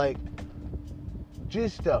 Like,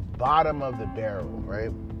 just the bottom of the barrel,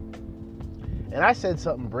 right? And I said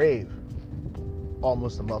something brave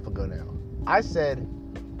almost a month ago now. I said,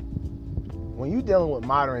 when you're dealing with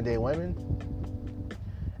modern day women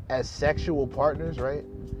as sexual partners, right?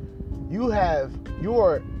 You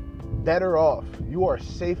are better off, you are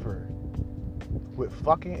safer with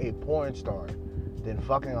fucking a porn star than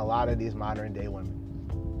fucking a lot of these modern day women.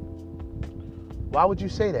 Why would you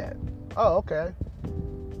say that? Oh, okay.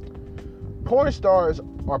 Porn stars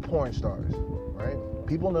are porn stars, right?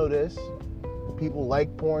 People know this. People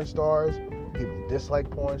like porn stars. People dislike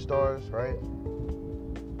porn stars, right?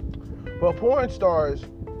 But porn stars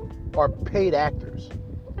are paid actors.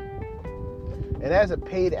 And as a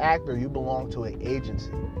paid actor, you belong to an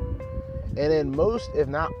agency. And in most, if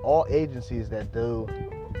not all agencies that do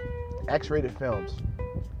X-rated films,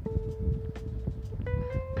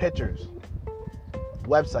 pictures,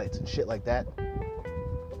 websites, and shit like that,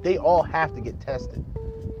 they all have to get tested.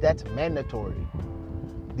 That's mandatory.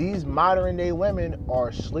 These modern day women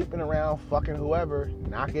are sleeping around, fucking whoever,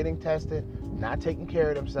 not getting tested, not taking care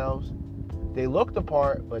of themselves. They look the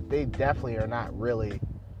part, but they definitely are not really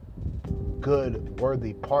good,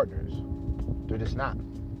 worthy partners. They're just not.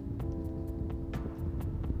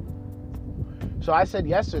 So I said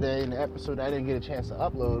yesterday in the episode I didn't get a chance to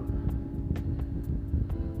upload,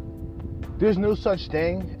 there's no such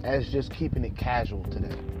thing as just keeping it casual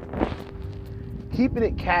today. Keeping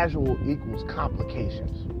it casual equals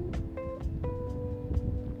complications.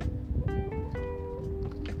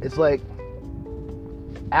 It's like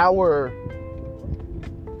our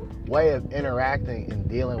way of interacting and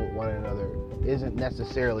dealing with one another isn't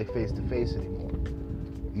necessarily face-to-face anymore.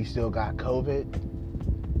 You still got COVID.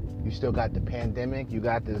 You still got the pandemic. You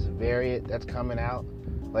got this variant that's coming out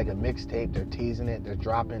like a mixtape. They're teasing it. They're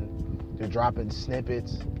dropping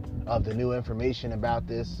snippets of the new information about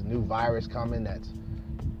this new virus coming that's,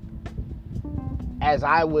 as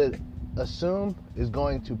I would assume, is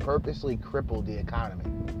going to purposely cripple the economy.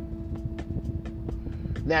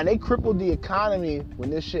 Now, they crippled the economy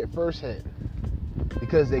when this shit first hit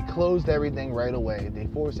because they closed everything right away. They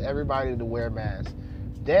forced everybody to wear masks.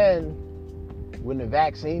 Then, when the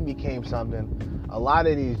vaccine became something, a lot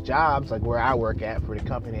of these jobs, like where I work at for the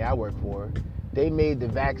company I work for, they made the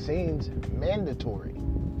vaccines mandatory,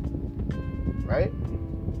 right?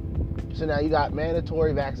 So now you got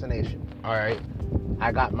mandatory vaccination. All right,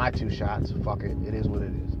 I got my 2 shots. Fuck it, it is what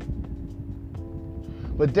it is.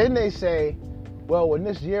 But then they say, well, when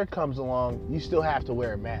this year comes along, you still have to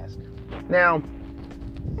wear a mask. Now,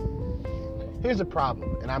 here's the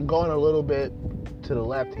problem, and I'm going a little bit to the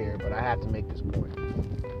left here, but I have to make this point.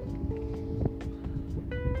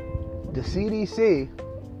 The CDC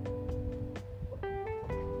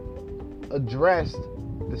addressed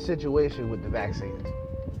the situation with the vaccines.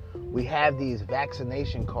 We have these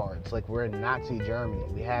vaccination cards, like we're in Nazi Germany.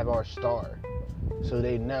 We have our star, so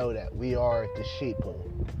they know that we are the sheeple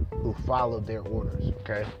who followed their orders,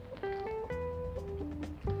 okay?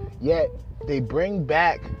 Yet, they bring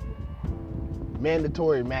back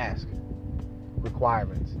mandatory mask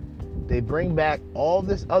requirements. They bring back all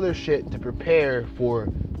this other shit to prepare for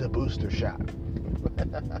the booster shot.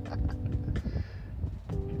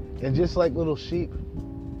 And just like little sheep,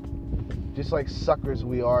 just like suckers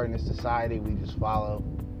we are in this society, we just follow.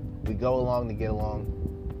 We go along to get along.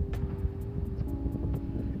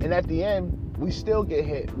 And at the end, we still get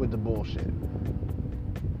hit with the bullshit.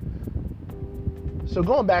 So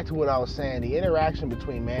going back to what I was saying, the interaction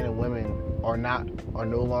between man and women are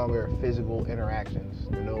no longer physical interactions.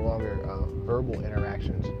 They're no longer verbal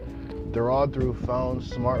interactions. They're all through phones,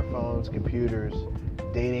 smartphones, computers,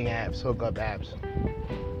 dating apps, hookup apps.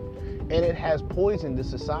 And it has poisoned the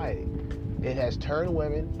society. It has turned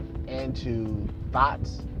women into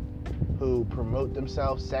bots who promote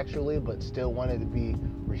themselves sexually but still wanted to be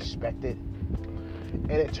respected.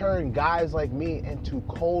 And it turned guys like me into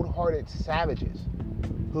cold-hearted savages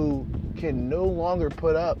who can no longer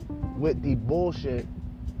put up with the bullshit,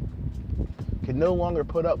 can no longer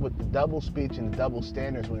put up with the double speech and the double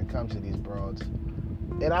standards when it comes to these broads.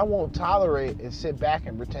 And I won't tolerate and sit back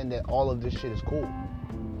and pretend that all of this shit is cool.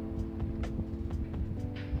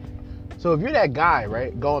 So if you're that guy,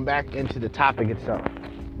 right, going back into the topic itself,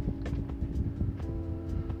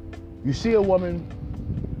 you see a woman,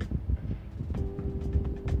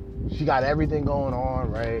 she got everything going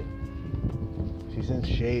on, right? She's in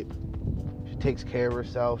shape. She's takes care of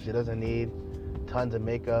herself. She doesn't need tons of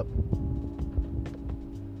makeup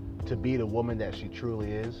to be the woman that she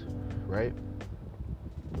truly is, right?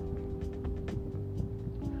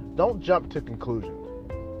 Don't jump to conclusions.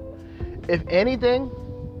 If anything,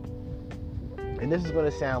 and this is going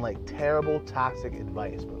to sound like terrible, toxic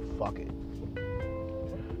advice, but fuck it.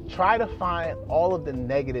 Try to find all of the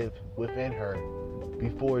negative within her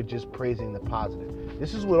before just praising the positive.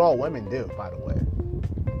 This is what all women do, by the way.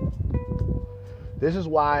 This is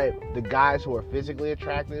why the guys who are physically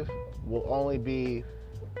attractive will only be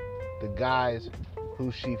the guys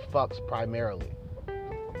who she fucks primarily.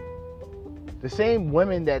 The same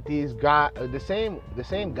women that these guys, the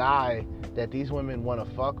same guy that these women want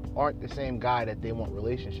to fuck aren't the same guy that they want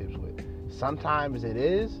relationships with. Sometimes it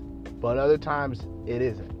is, but other times it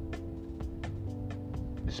isn't.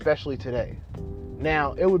 Especially today.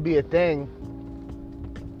 Now, it would be a thing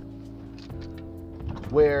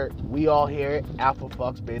where we all hear it, alpha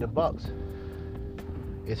fucks, beta bucks.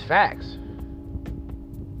 It's facts.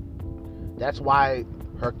 That's why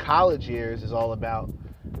her college years is all about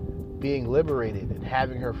being liberated and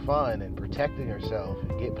having her fun and protecting herself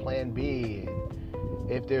and get plan B.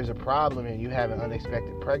 And if there's a problem and you have an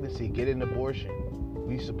unexpected pregnancy, get an abortion.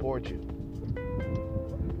 We support you.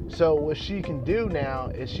 So what she can do now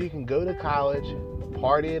is she can go to college,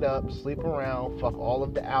 party it up, sleep around, fuck all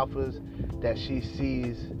of the alphas that she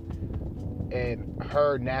sees in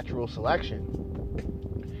her natural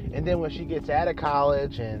selection. And then when she gets out of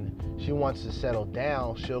college and she wants to settle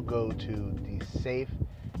down, she'll go to the safe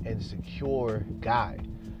and secure guy.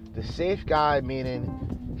 The safe guy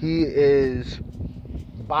meaning he is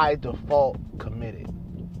by default committed.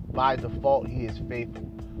 By default he is faithful.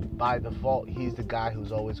 By default he's the guy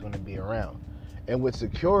who's always going to be around. And with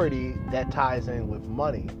security, that ties in with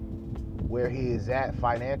money, where he is at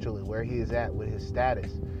financially, where he is at with his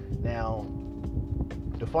status. Now,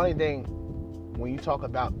 the funny thing, when you talk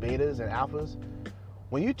about betas and alphas,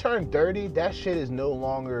 when you turn 30, that shit is no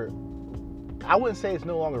longer, I wouldn't say it's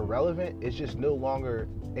no longer relevant, it's just no longer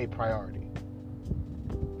a priority.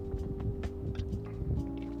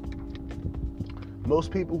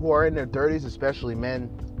 Most people who are in their 30s, especially men,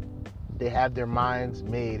 they have their minds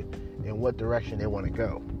made in what direction they want to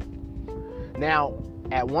go. Now,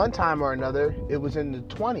 at one time or another, it was in the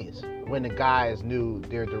 20s when the guys knew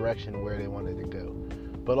their direction, where they wanted to go.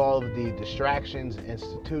 But all of the distractions,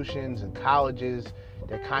 institutions, and colleges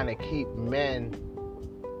that kind of keep men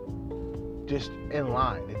just in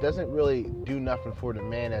line. It doesn't really do nothing for the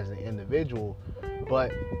man as an individual,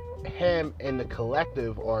 but him in the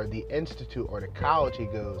collective or the institute or the college he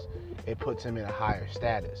goes, it puts him in a higher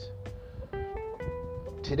status.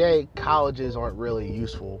 Today, colleges aren't really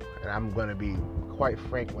useful, and I'm going to be quite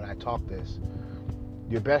frank when I talk this.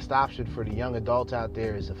 Your best option for the young adults out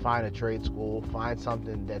there is to find a trade school, find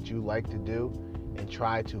something that you like to do, and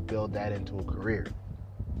try to build that into a career.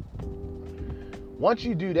 Once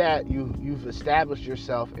you do that, you've established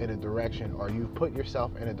yourself in a direction, or you've put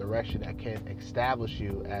yourself in a direction that can establish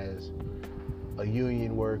you as a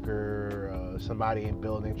union worker, somebody in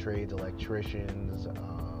building trades, electricians,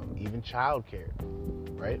 even childcare,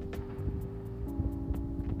 right?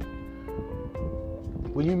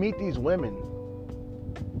 When you meet these women,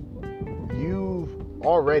 you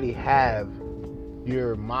already have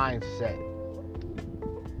your mindset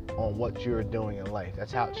on what you're doing in life.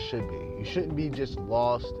 That's how it should be. You shouldn't be just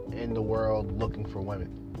lost in the world looking for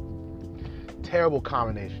women. Terrible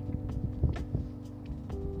combination.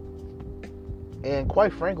 And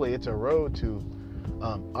quite frankly, it's a road to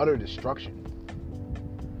utter destruction.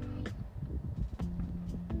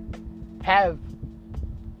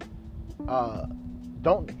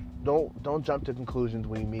 Don't jump to conclusions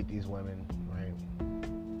when you meet these women,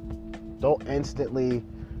 right? Don't instantly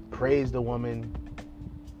praise the woman.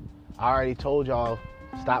 I already told y'all,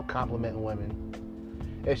 stop complimenting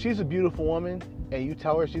women. If she's a beautiful woman and you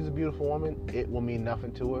tell her she's a beautiful woman, it will mean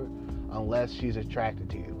nothing to her unless she's attracted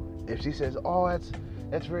to you. If she says, "Oh,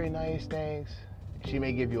 that's very nice, thanks," she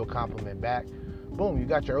may give you a compliment back. Boom, you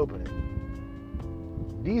got your opening.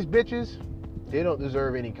 These bitches, they don't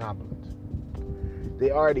deserve any compliments.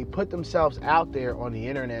 They already put themselves out there on the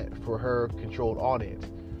internet for her controlled audience.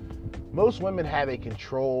 Most women have a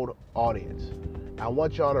controlled audience. I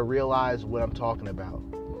want y'all to realize what I'm talking about.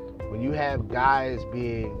 When you have guys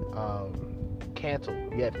being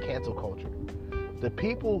canceled, you have cancel culture. The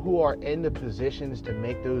people who are in the positions to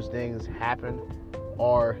make those things happen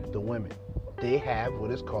are the women. They have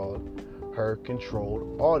what is called her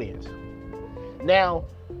controlled audience. Now,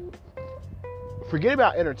 forget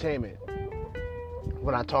about entertainment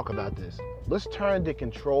when I talk about this. Let's turn the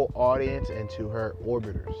control audience into her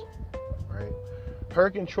orbiters, right? right? Her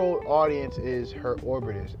controlled audience is her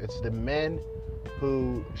orbiters. It's the men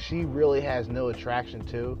who she really has no attraction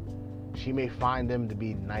to. She may find them to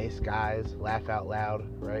be nice guys, laugh out loud,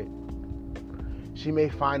 right? She may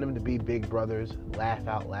find them to be big brothers, laugh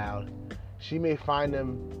out loud. She may find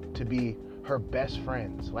them to be her best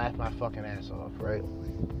friends, laugh my fucking ass off, right?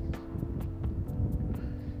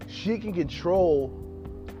 She can control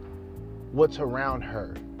what's around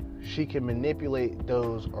her. She can manipulate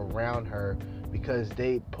those around her because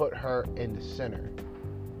they put her in the center,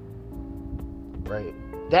 right?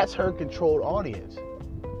 That's her controlled audience.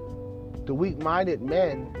 The weak-minded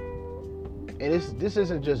men, and this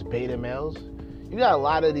isn't just beta males. You got a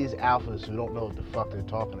lot of these alphas who don't know what the fuck they're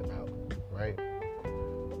talking about, right?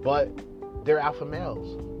 But they're alpha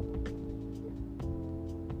males.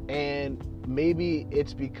 And maybe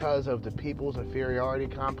it's because of the people's inferiority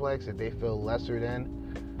complex that they feel lesser than,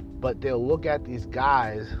 but they'll look at these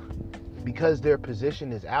guys because their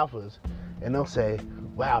position is alphas and they'll say,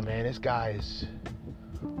 wow, man, this guy is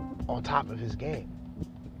on top of his game.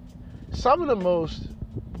 Some of the most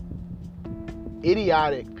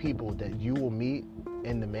idiotic people that you will meet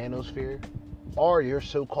in the manosphere are your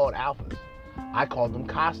so-called alphas. I call them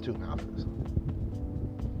costume alphas,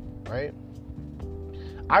 right?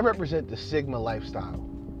 I represent the Sigma lifestyle,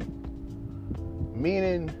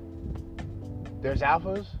 meaning there's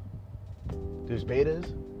alphas, there's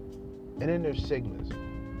betas, and then there's sigmas.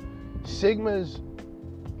 Sigmas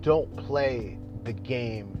don't play the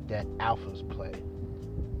game that alphas play,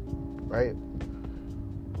 right?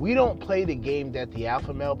 We don't play the game that the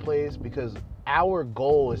alpha male plays because our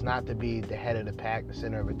goal is not to be the head of the pack, the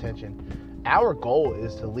center of attention. Our goal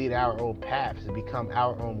is to lead our own paths, to become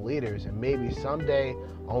our own leaders, and maybe someday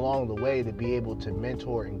along the way to be able to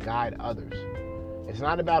mentor and guide others. It's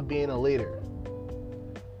not about being a leader.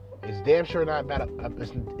 It's damn sure not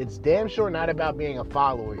about being a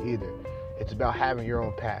follower either. It's about having your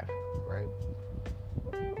own path, right?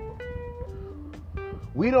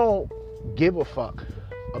 We don't give a fuck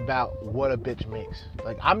about what a bitch makes.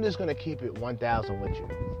 Like, I'm just gonna keep it 1,000 with you.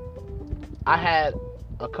 I had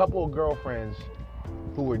a couple of girlfriends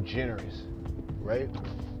who were generous, right?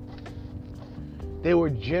 They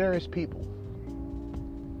were generous people.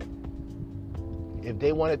 If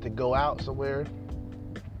they wanted to go out somewhere,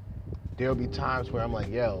 there'll be times where I'm like,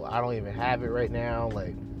 yo, I don't even have it right now.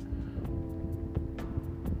 Like,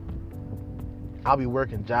 I'll be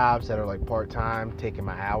working jobs that are like part-time, taking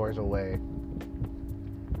my hours away.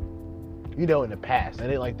 You know, in the past,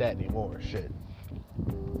 it ain't like that anymore, shit.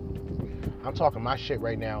 I'm talking my shit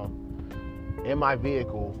right now in my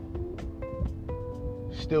vehicle,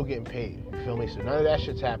 still getting paid, you feel me? So none of that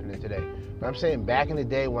shit's happening today. But I'm saying back in the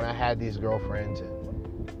day when I had these girlfriends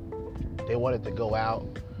and they wanted to go out,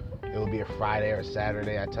 it would be a Friday or a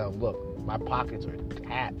Saturday, I tell them, look, my pockets are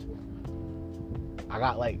tapped. I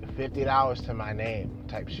got like $50 to my name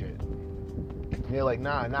type shit. And they're like,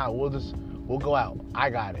 nah, we'll go out. I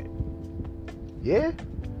got it. Yeah,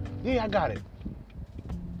 I got it.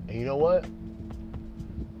 And you know what?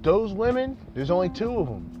 Those women, there's only 2 of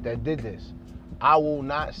them that did this. I will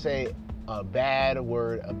not say a bad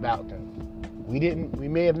word about them. We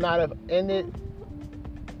may have not have ended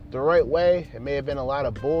the right way. It may have been a lot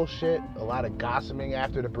of bullshit, a lot of gossiping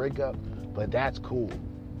after the breakup, but that's cool.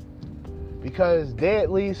 Because they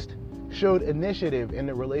at least showed initiative in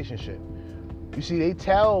the relationship. You see, they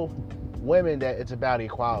tell women that it's about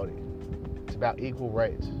equality. It's about equal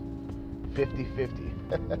rights. 50-50.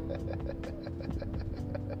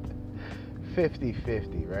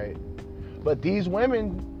 50-50, right? But these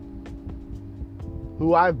women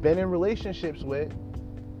who I've been in relationships with,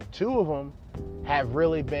 2 of them have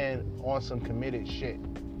really been on some committed shit.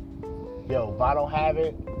 Yo, if I don't have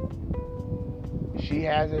it, she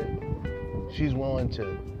has it, she's willing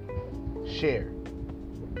to share.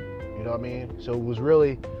 You know what I mean? So it was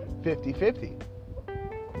really 50-50.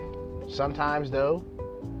 Sometimes, though,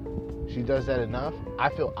 she does that enough, I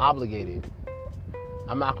feel obligated.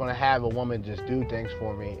 I'm not going to have a woman just do things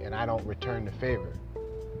for me and I don't return the favor.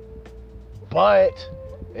 But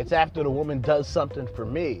it's after the woman does something for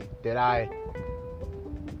me that I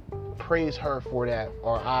praise her for that,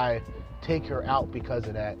 or I take her out because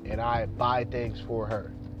of that, and I buy things for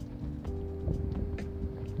her.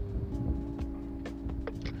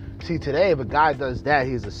 See, today, if a guy does that,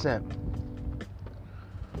 he's a simp.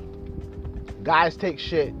 Guys take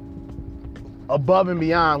shit above and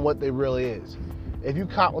beyond what they really is. If you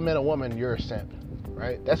compliment a woman, you're a simp,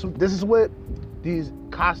 right? This is what these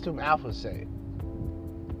costume alphas say,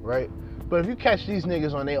 right? But if you catch these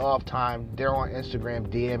niggas on their off time, they're on Instagram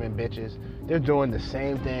DMing bitches. They're doing the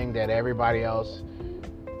same thing that everybody else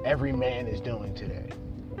every man is doing today.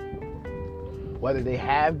 Whether they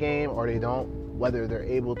have game or they don't, whether they're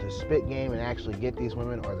able to spit game and actually get these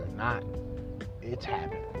women or they're not, it's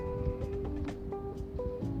happening.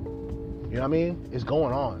 You know what I mean? It's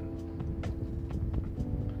going on.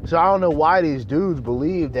 So I don't know why these dudes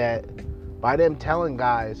believe that by them telling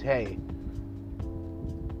guys, hey,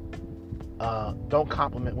 don't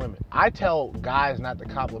compliment women. I tell guys not to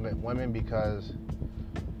compliment women because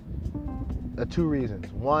of two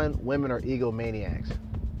reasons. One, women are egomaniacs.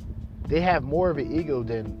 They have more of an ego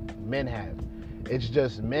than men have. It's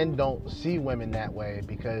just men don't see women that way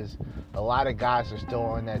because a lot of guys are still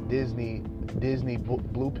on that Disney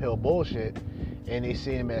blue pill bullshit, and they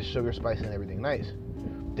see them as sugar, spice, and everything nice.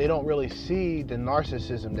 They don't really see the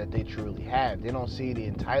narcissism that they truly have. They don't see the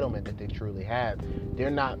entitlement that they truly have. They're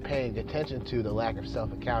not paying attention to the lack of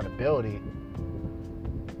self-accountability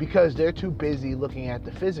because they're too busy looking at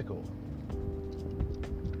the physical.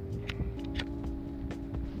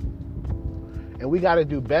 And we got to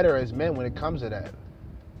do better as men when it comes to that.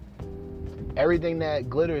 Everything that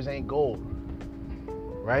glitters ain't gold,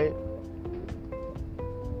 right?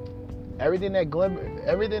 Everything that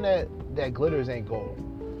glitters ain't gold.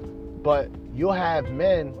 But you'll have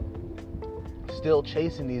men still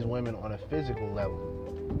chasing these women on a physical level.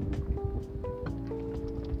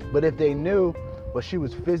 But if they knew what she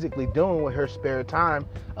was physically doing with her spare time,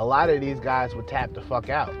 a lot of these guys would tap the fuck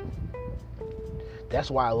out. That's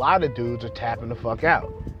why a lot of dudes are tapping the fuck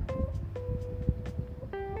out.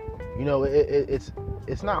 You know,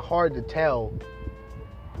 it's not hard to tell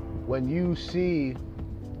when you see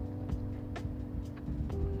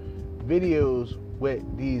videos with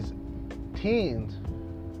these teens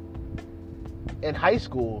in high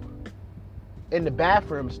school in the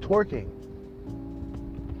bathrooms twerking.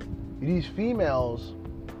 These females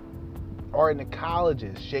are in the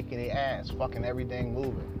colleges shaking their ass, fucking everything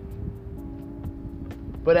moving.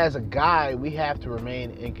 But as a guy, we have to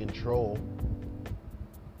remain in control.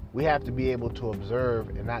 We have to be able to observe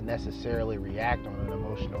and not necessarily react on an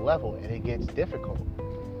emotional level, and it gets difficult.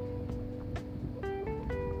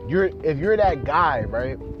 If you're that guy,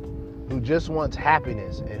 right, who just wants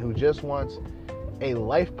happiness and who just wants a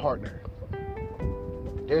life partner,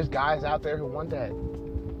 there's guys out there who want that.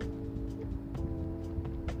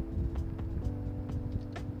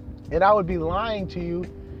 And I would be lying to you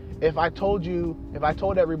if I told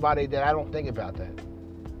everybody that I don't think about that.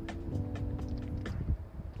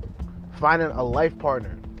 Finding a life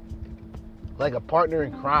partner, like a partner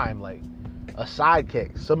in crime, like a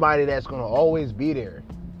sidekick, somebody that's going to always be there.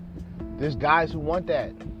 There's guys who want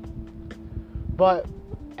that. But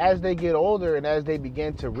as they get older and as they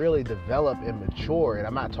begin to really develop and mature, and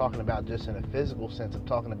I'm not talking about just in a physical sense, I'm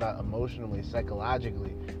talking about emotionally,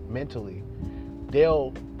 psychologically, mentally,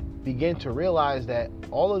 they'll begin to realize that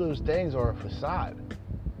all of those things are a facade.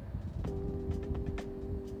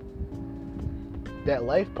 That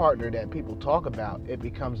life partner that people talk about, it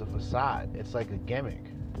becomes a facade. It's like a gimmick.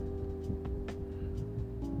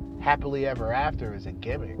 Happily ever after is a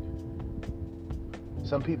gimmick.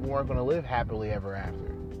 Some people weren't going to live happily ever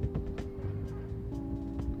after.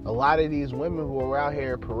 A lot of these women who are out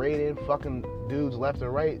here parading fucking dudes left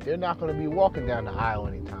and right, they're not going to be walking down the aisle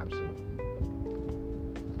anytime soon.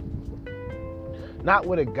 Not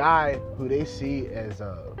with a guy who they see as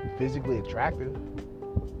physically attractive.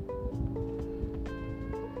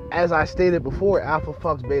 As I stated before, alpha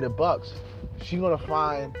fucks beta bucks. She's going to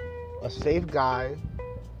find a safe guy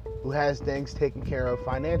who has things taken care of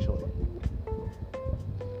financially.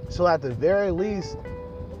 So at the very least,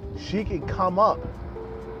 she can come up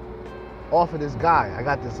off of this guy. I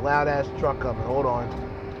got this loud ass truck coming. Hold on.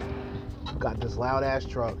 Got this loud ass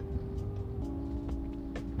truck.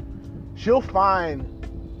 She'll find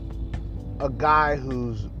a guy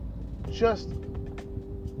who's just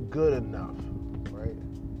good enough, right?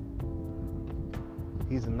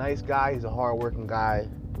 He's a nice guy. He's a hardworking guy,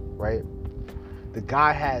 right? The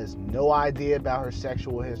guy has no idea about her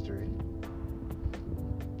sexual history.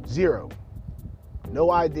 Zero.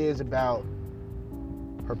 No ideas about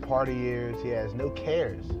her party years. He has no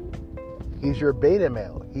cares. He's your beta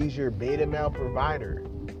male. He's your beta male provider.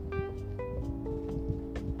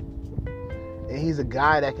 And he's a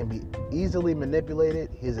guy that can be easily manipulated.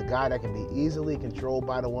 He's a guy that can be easily controlled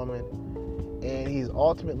by the woman. And he's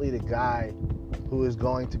ultimately the guy who is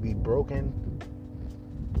going to be broken,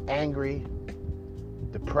 angry,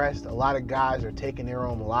 depressed. A lot of guys are taking their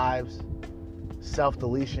own lives,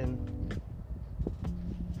 self-deletion,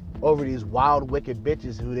 over these wild, wicked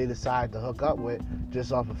bitches who they decide to hook up with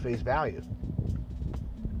just off of face value.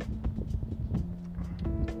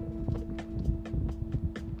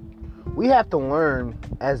 We have to learn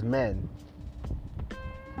as men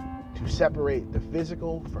to separate the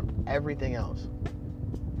physical from everything else.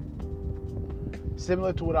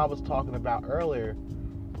 Similar to what I was talking about earlier,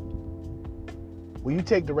 when you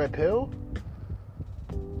take the red pill,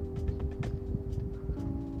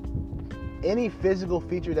 any physical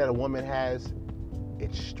feature that a woman has,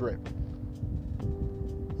 it's stripped.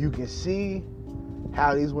 You can see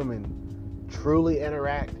how these women truly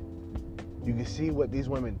interact. You can see what these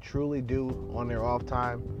women truly do on their off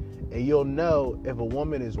time, and you'll know if a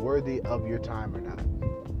woman is worthy of your time or not.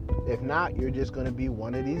 If not, you're just going to be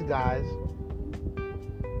one of these guys,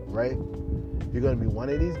 right? You're going to be one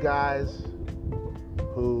of these guys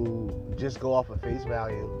who just go off of face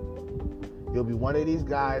value. You'll be one of these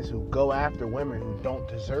guys who go after women who don't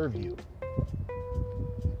deserve you.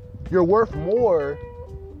 You're worth more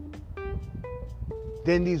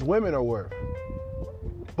than these women are worth.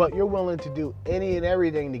 But you're willing to do any and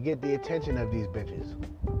everything to get the attention of these bitches.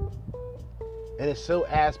 And it's so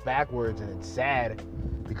ass backwards, and it's sad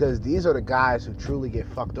because these are the guys who truly get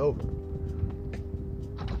fucked over.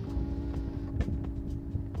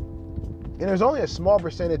 And there's only a small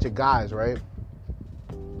percentage of guys, right,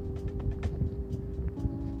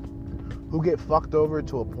 who get fucked over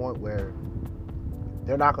to a point where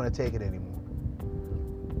they're not going to take it anymore.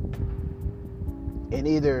 And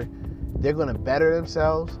either they're going to better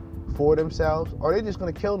themselves for themselves, or they're just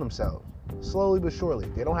going to kill themselves, slowly but surely.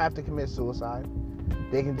 They don't have to commit suicide.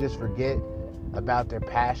 They can just forget about their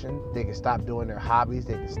passion. They can stop doing their hobbies.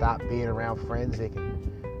 They can stop being around friends. They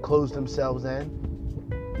can close themselves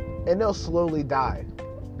in. And they'll slowly die.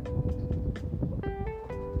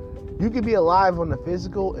 You can be alive on the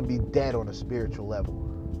physical and be dead on a spiritual level.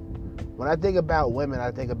 When I think about women,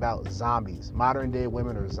 I think about zombies. Modern day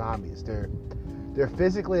women are zombies. They're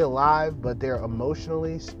physically alive, but they're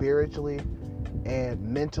emotionally, spiritually, and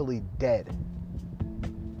mentally dead.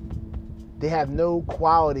 They have no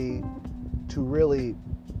quality to really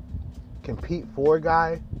compete for a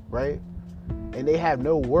guy, right? And they have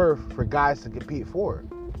no worth for guys to compete for.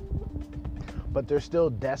 But they're still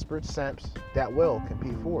desperate simps that will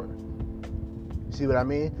compete for her. See what I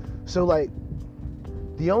mean? So, like,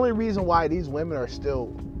 the only reason why these women are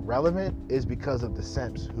still relevant is because of the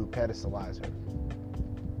simps who pedestalize her.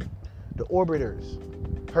 The orbiters,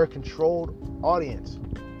 her controlled audience.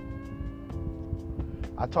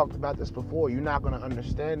 I talked about this before. You're not going to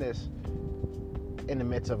understand this in the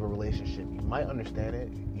midst of a relationship. You might understand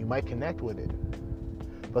it. You might connect with it.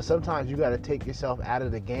 But sometimes you got to take yourself out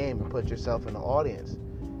of the game and put yourself in the audience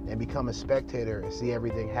and become a spectator and see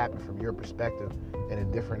everything happen from your perspective in a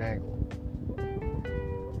different angle.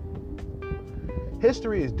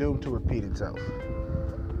 History is doomed to repeat itself.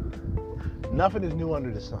 Nothing is new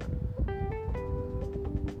under the sun.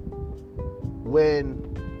 When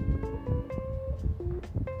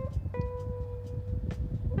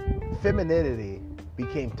femininity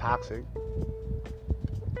became toxic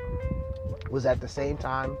was at the same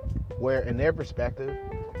time where, in their perspective,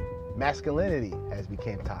 masculinity has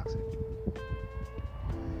become toxic.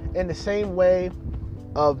 In the same way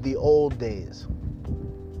of the old days,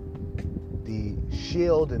 the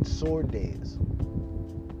shield and sword days,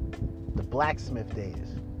 the blacksmith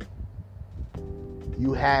days,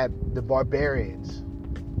 you had the barbarians,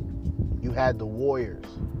 you had the warriors,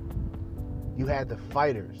 you had the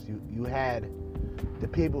fighters, you had the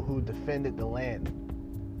people who defended the land.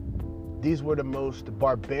 These were the most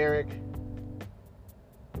barbaric,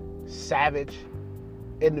 savage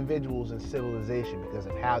individuals in civilization because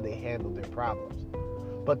of how they handled their problems.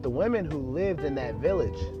 But the women who lived in that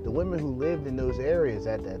village, the women who lived in those areas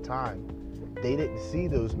at that time, they didn't see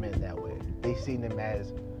those men that way. They seen them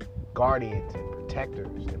as guardians and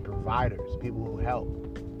protectors and providers, people who help.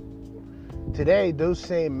 Today, those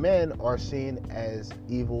same men are seen as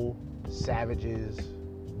evil, savages,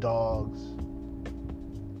 dogs.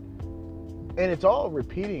 And it's all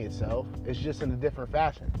repeating itself. It's just in a different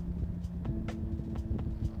fashion.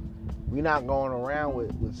 We're not going around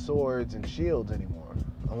with swords and shields anymore,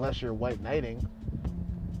 unless you're white knighting.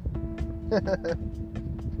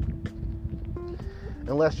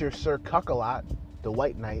 Unless you're Sir Cuckolot, the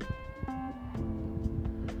white knight,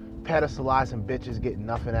 pedestalizing bitches, getting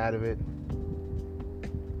nothing out of it.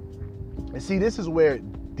 And see, this is where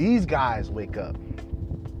these guys wake up.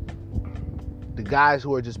 The guys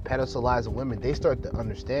who are just pedestalizing women, they start to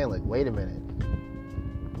understand, like, wait a minute.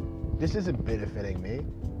 This isn't benefiting me.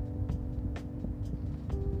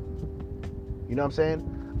 You know what I'm saying?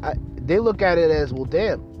 They look at it as, well,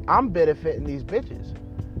 damn, I'm benefiting these bitches.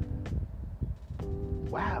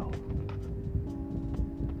 Wow.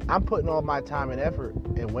 I'm putting all my time and effort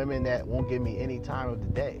in women that won't give me any time of the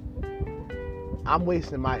day. I'm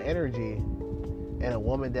wasting my energy, and a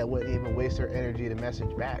woman that wouldn't even waste her energy to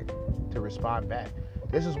message back, to respond back.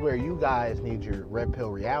 This is where you guys need your red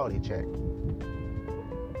pill reality check.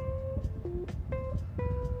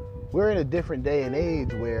 We're in a different day and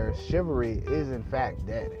age where chivalry is in fact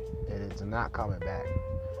dead, and it's not coming back.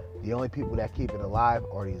 The only people that keep it alive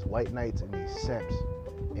are these white knights and these simps.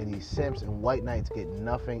 And these simps and white knights get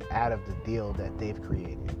nothing out of the deal that they've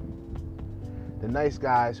created. The nice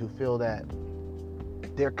guys who feel that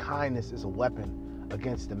their kindness is a weapon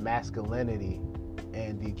against the masculinity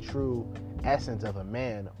and the true essence of a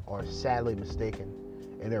man are sadly mistaken,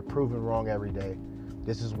 and they're proven wrong every day.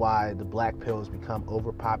 This is why the black pill has become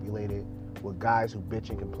overpopulated with guys who bitch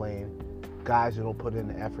and complain, guys who don't put in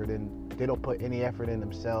the effort in. They don't put any effort in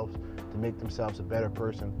themselves to make themselves a better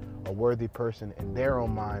person, a worthy person in their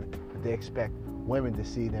own mind, but they expect women to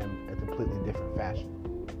see them in a completely different fashion.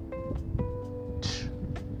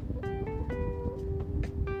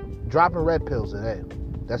 Dropping red pills today.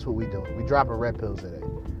 That's what we doing. We dropping red pills today.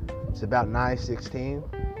 It's about 9:16,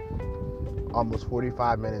 almost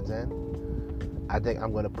 45 minutes in. I think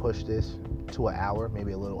I'm going to push this to an hour,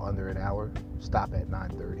 maybe a little under an hour. Stop at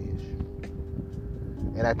 9:30ish.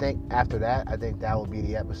 And I think after that, that will be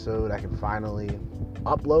the episode. I can finally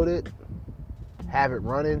upload it, have it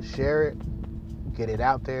running, share it, get it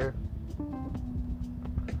out there.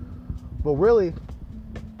 But really,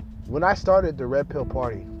 when I started the Red Pill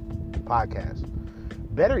Party podcast,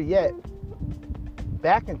 better yet,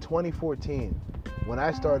 back in 2014, when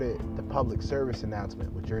I started the public service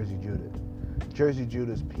announcement with Jersey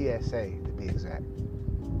Judah's PSA to be exact,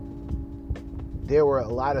 there were a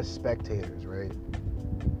lot of spectators, right?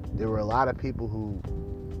 There were a lot of people who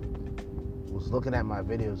was looking at my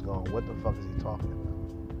videos going, what the fuck is he talking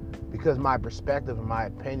about? Because my perspective and my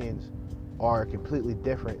opinions are completely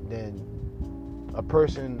different than a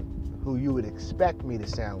person who you would expect me to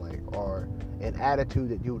sound like, or an attitude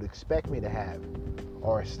that you would expect me to have,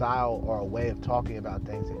 or a style or a way of talking about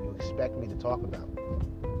things that you expect me to talk about.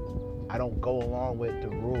 I don't go along with the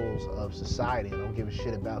rules of society. I don't give a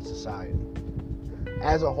shit about society.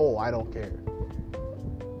 As a whole, I don't care.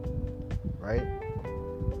 Right?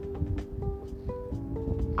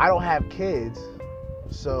 I don't have kids,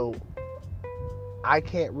 so I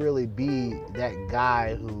can't really be that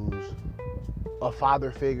guy who's a father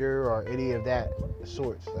figure or any of that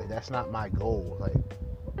sorts. Like, that's not my goal. Like,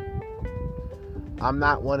 I'm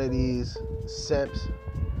not one of these simps.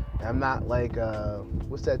 I'm not like,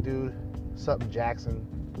 what's that dude? Something Jackson,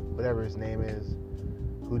 whatever his name is,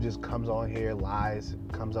 who just comes on here, lies,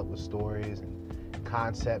 comes up with stories and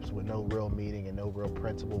concepts with no real meaning and no real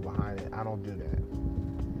principle behind it. I don't do that.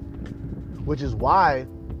 Which is why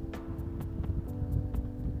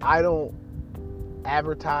I don't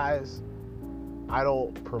advertise, I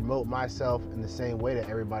don't promote myself in the same way that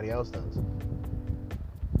everybody else does.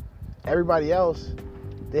 Everybody else,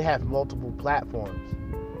 they have multiple platforms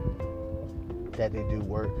that they do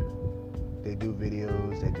work. They do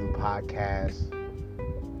videos, they do podcasts,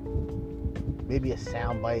 maybe a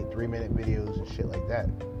soundbite, 3-minute videos and shit like that.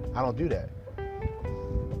 I don't do that.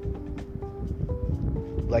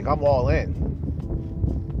 Like, I'm all in.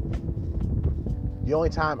 The only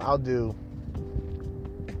time I'll do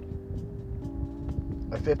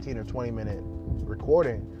a 15 or 20 minute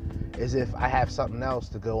recording is if I have something else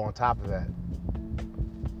to go on top of that.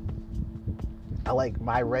 I like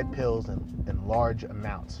my red pills in large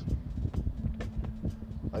amounts.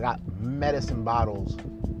 I got medicine bottles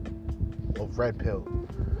of red pill.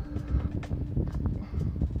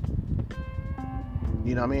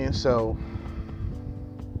 You know what I mean? So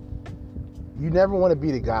you never want to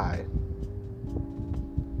be the guy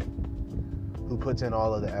who puts in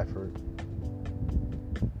all of the effort,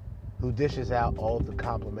 who dishes out all of the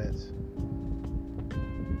compliments,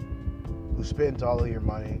 who spends all of your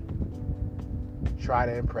money, try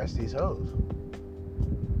to impress these hoes.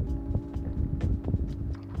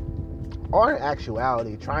 Or in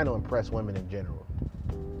actuality, trying to impress women in general.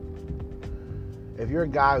 If you're a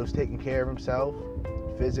guy who's taking care of himself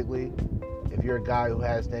physically, if you're a guy who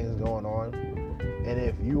has things going on, and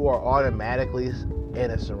if you are automatically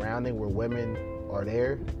in a surrounding where women are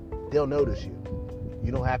there, they'll notice you.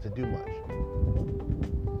 You don't have to do much.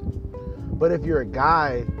 But if you're a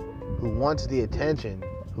guy who wants the attention,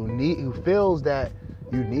 who feels that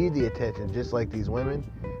you need the attention just like these women,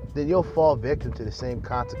 then you'll fall victim to the same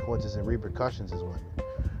consequences and repercussions as women.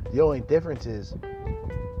 The only difference is,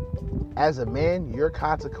 as a man, your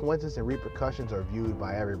consequences and repercussions are viewed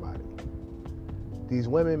by everybody. These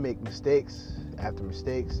women make mistakes after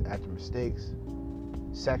mistakes after mistakes,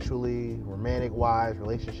 sexually, romantic-wise,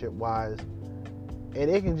 relationship-wise, and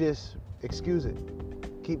it can just excuse it.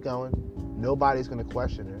 Keep going. Nobody's going to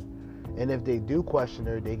question her. And if they do question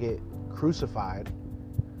her, they get crucified.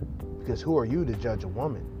 Because who are you to judge a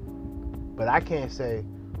woman? But I can't say,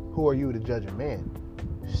 who are you to judge a man?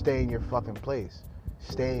 Stay in your fucking place.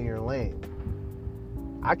 Stay in your lane.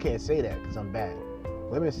 I can't say that because I'm bad.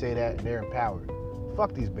 Women say that and they're empowered.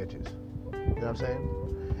 Fuck these bitches. You know what I'm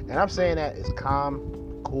saying? And I'm saying that as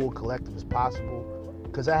calm, cool, collective as possible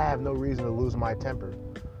because I have no reason to lose my temper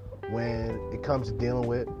when it comes to dealing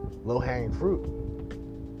with low-hanging fruit.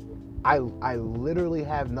 I literally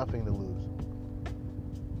have nothing to lose.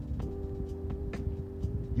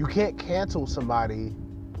 You can't cancel somebody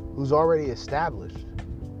who's already established.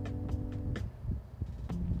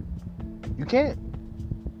 You can't.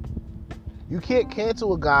 You can't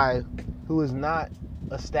cancel a guy who is not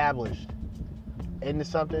established into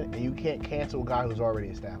something, and you can't cancel a guy who's already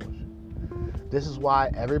established. This is why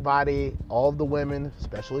everybody, all of the women,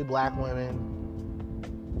 especially black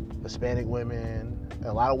women, Hispanic women,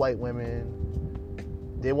 a lot of white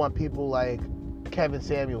women, they want people like Kevin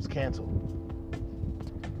Samuels canceled.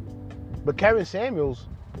 But Kevin Samuels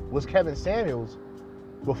was Kevin Samuels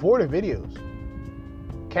before the videos.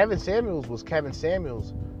 Kevin Samuels was Kevin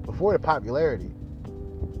Samuels before the popularity.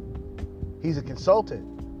 He's a consultant.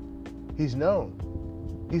 He's known.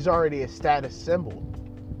 He's already a status symbol.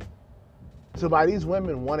 So by these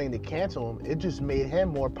women wanting to cancel him, it just made him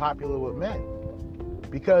more popular with men.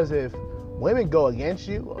 Because if women go against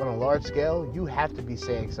you on a large scale, you have to be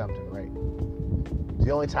saying something right. It's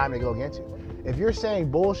the only time they go against you. If you're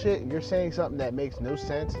saying bullshit, you're saying something that makes no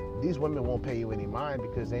sense, these women won't pay you any mind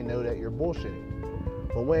because they know that you're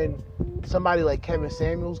bullshitting. But when somebody like Kevin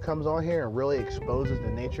Samuels comes on here and really exposes the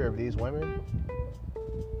nature of these women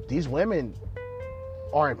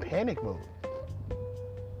are in panic mode.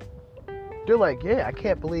 They're like, yeah, I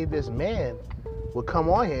can't believe this man would come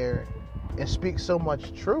on here and speak so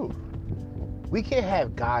much truth. We can't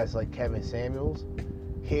have guys like Kevin Samuels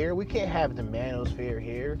here. We can't have the manosphere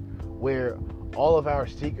here where all of our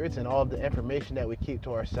secrets and all of the information that we keep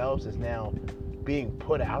to ourselves is now being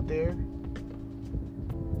put out there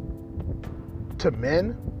to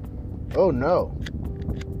men. Oh no.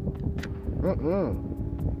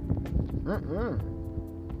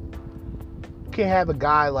 Can't have a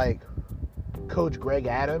guy like Coach Greg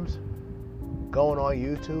Adams going on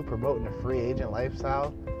YouTube promoting a free agent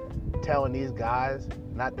lifestyle, telling these guys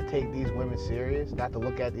not to take these women serious, not to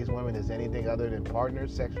look at these women as anything other than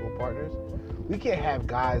partners, sexual partners. We can't have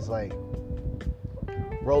guys like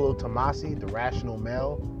Rollo Tomasi, the rational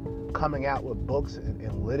male, coming out with books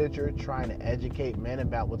and literature trying to educate men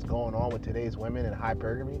about what's going on with today's women and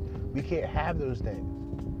hypergamy. We can't have those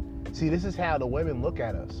things. See, this is how the women look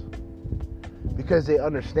at us. Because they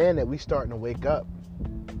understand that we're starting to wake up.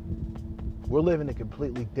 We're living a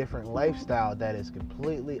completely different lifestyle that is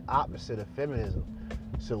completely opposite of feminism.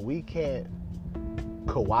 So we can't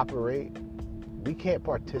cooperate. We can't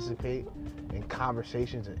participate in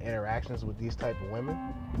conversations and interactions with these type of women.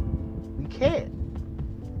 We can't.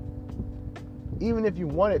 Even if you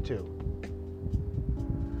wanted to.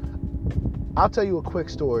 I'll tell you a quick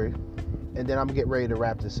story, and then I'm gonna get ready to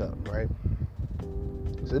wrap this up, right?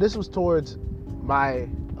 So this was towards my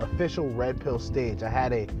official red pill stage. I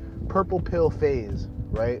had a purple pill phase,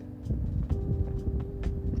 right?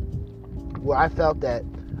 Where I felt that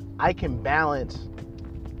I can balance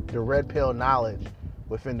the red pill knowledge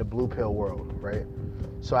within the blue pill world, right?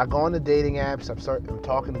 So I go on the dating apps, I'm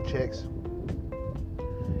talking to chicks.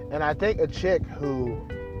 And I think a chick who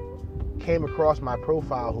came across my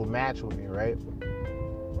profile who matched with me, right?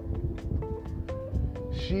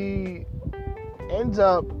 She ends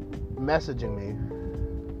up messaging me.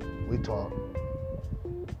 We talk.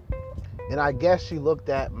 And I guess she looked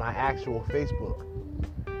at my actual Facebook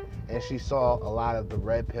and she saw a lot of the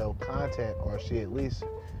red pill content, or she at least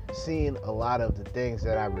seen a lot of the things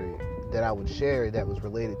that I would share that was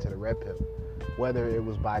related to the red pill, whether it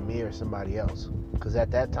was by me or somebody else. Because at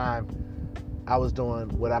that time, I was doing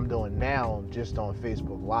what I'm doing now just on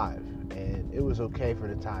Facebook Live, and it was okay for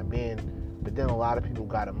the time being. But then a lot of people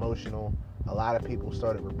got emotional. A lot of people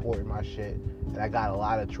started reporting my shit, and I got a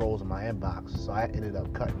lot of trolls in my inbox, so I ended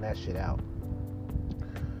up cutting that shit out.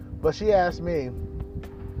 But she asked me,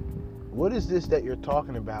 what is this that you're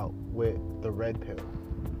talking about with the red pill?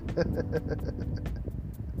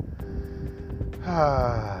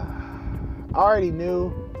 I already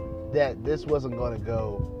knew that this wasn't going to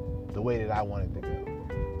go the way that I wanted to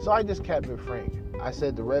go. So I just kept it frank. I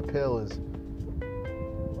said the red pill is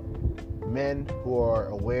men who are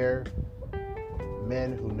aware,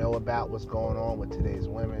 men who know about what's going on with today's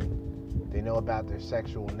women. They know about their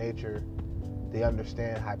sexual nature. They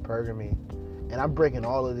understand hypergamy. And I'm breaking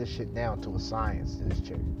all of this shit down to a science to this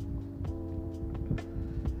chick.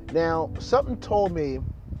 Now, something told me,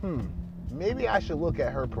 maybe I should look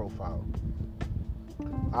at her profile.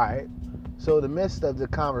 Alright. So in the midst of the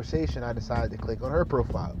conversation, I decided to click on her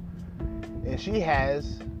profile. And she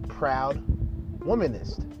has proud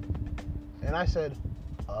womanist. And I said,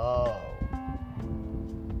 oh,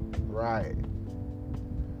 right.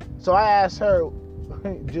 So I asked her,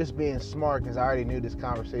 just being smart, because I already knew this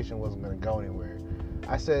conversation wasn't going to go anywhere.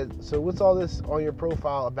 I said, so what's all this on your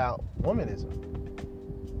profile about womanism?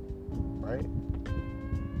 Right?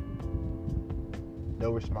 No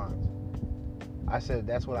response. I said,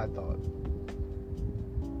 that's what I thought.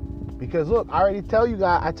 Because look, I tell you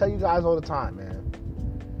guys all the time, man.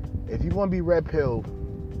 If you're going to be red pill,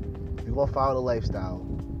 you're going to follow the lifestyle,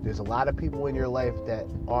 there's a lot of people in your life that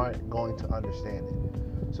aren't going to understand it.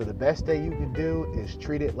 So the best thing you can do is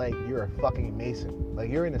treat it like you're a fucking Mason. Like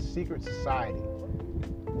you're in a secret society.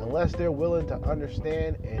 Unless they're willing to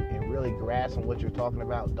understand and really grasp on what you're talking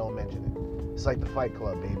about, don't mention it. It's like the Fight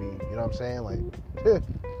Club, baby. You know what I'm saying? Like,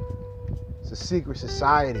 it's a secret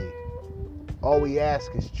society. All we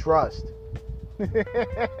ask is trust.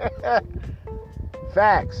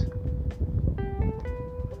 Facts.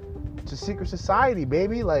 It's a secret society,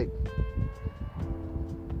 baby. Like,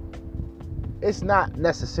 it's not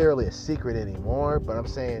necessarily a secret anymore, but I'm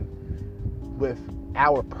saying with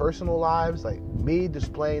our personal lives, like me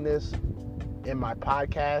displaying this in my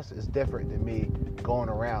podcast is different than me going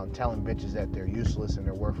around telling bitches that they're useless and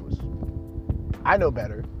they're worthless. I know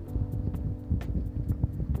better.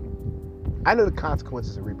 I know the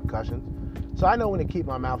consequences and repercussions, so I know when to keep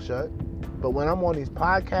my mouth shut. But when I'm on these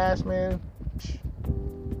podcasts, man,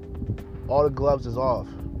 all the gloves is off.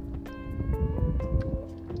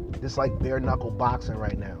 It's like bare knuckle boxing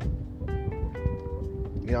right now.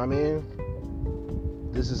 You know what I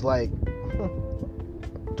mean? This is like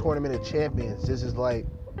Tournament of Champions. This is like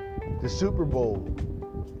the Super Bowl,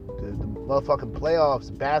 the motherfucking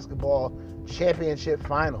playoffs, basketball championship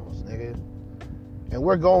finals, nigga. And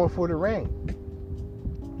we're going for the ring.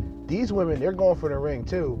 These women, they're going for the ring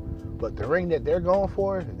too, but the ring that they're going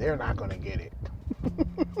for, they're not gonna get it.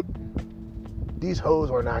 These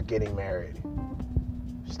hoes are not getting married.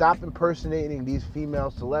 Stop impersonating these female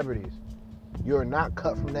celebrities. You're not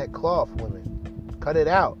cut from that cloth, women. Cut it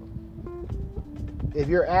out. If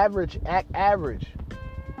you're average, act average.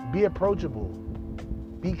 Be approachable.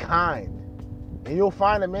 Be kind. And you'll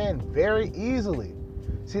find a man very easily.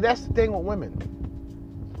 See, that's the thing with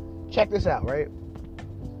women. Check this out, right?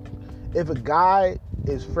 If a guy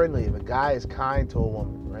is friendly, if a guy is kind to a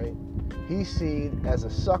woman, right? He's seen as a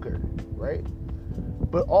sucker, right?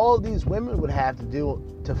 But all these women would have to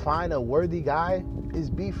do to find a worthy guy is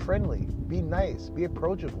be friendly, be nice, be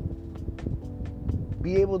approachable.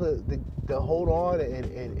 Be able to hold on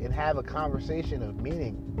and have a conversation of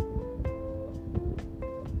meaning.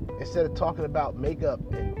 Instead of talking about makeup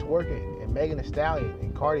and twerking and Megan Thee Stallion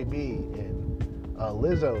and Cardi B and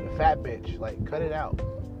Lizzo, the fat bitch. Like, cut it out.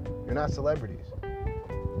 You're not celebrities.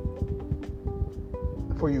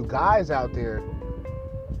 For you guys out there,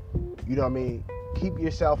 you know what I mean? Keep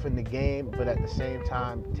yourself in the game, but at the same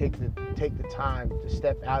time, take the time to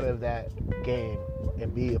step out of that game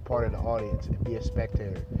and be a part of the audience and be a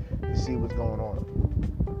spectator and see what's going on.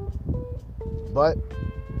 But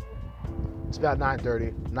it's about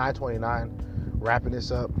 9:30, 9:29. Wrapping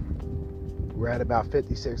this up. We're at about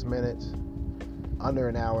 56 minutes, under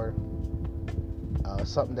an hour.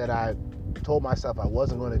 Something that I told myself I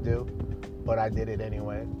wasn't going to do, but I did it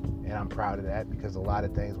anyway, and I'm proud of that because a lot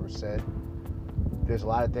of things were said. There's a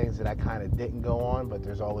lot of things that I kind of didn't go on, but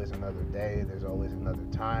there's always another day, there's always another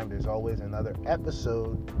time, there's always another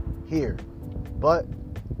episode here. But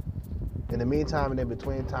in the meantime and in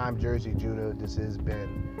between time, Jersey Judah, this has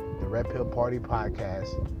been the Red Pill Party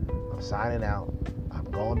Podcast. I'm signing out. I'm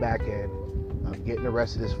going back in. I'm getting the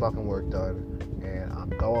rest of this fucking work done. And I'm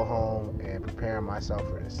going home and preparing myself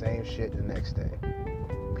for the same shit the next day.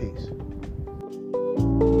 Peace.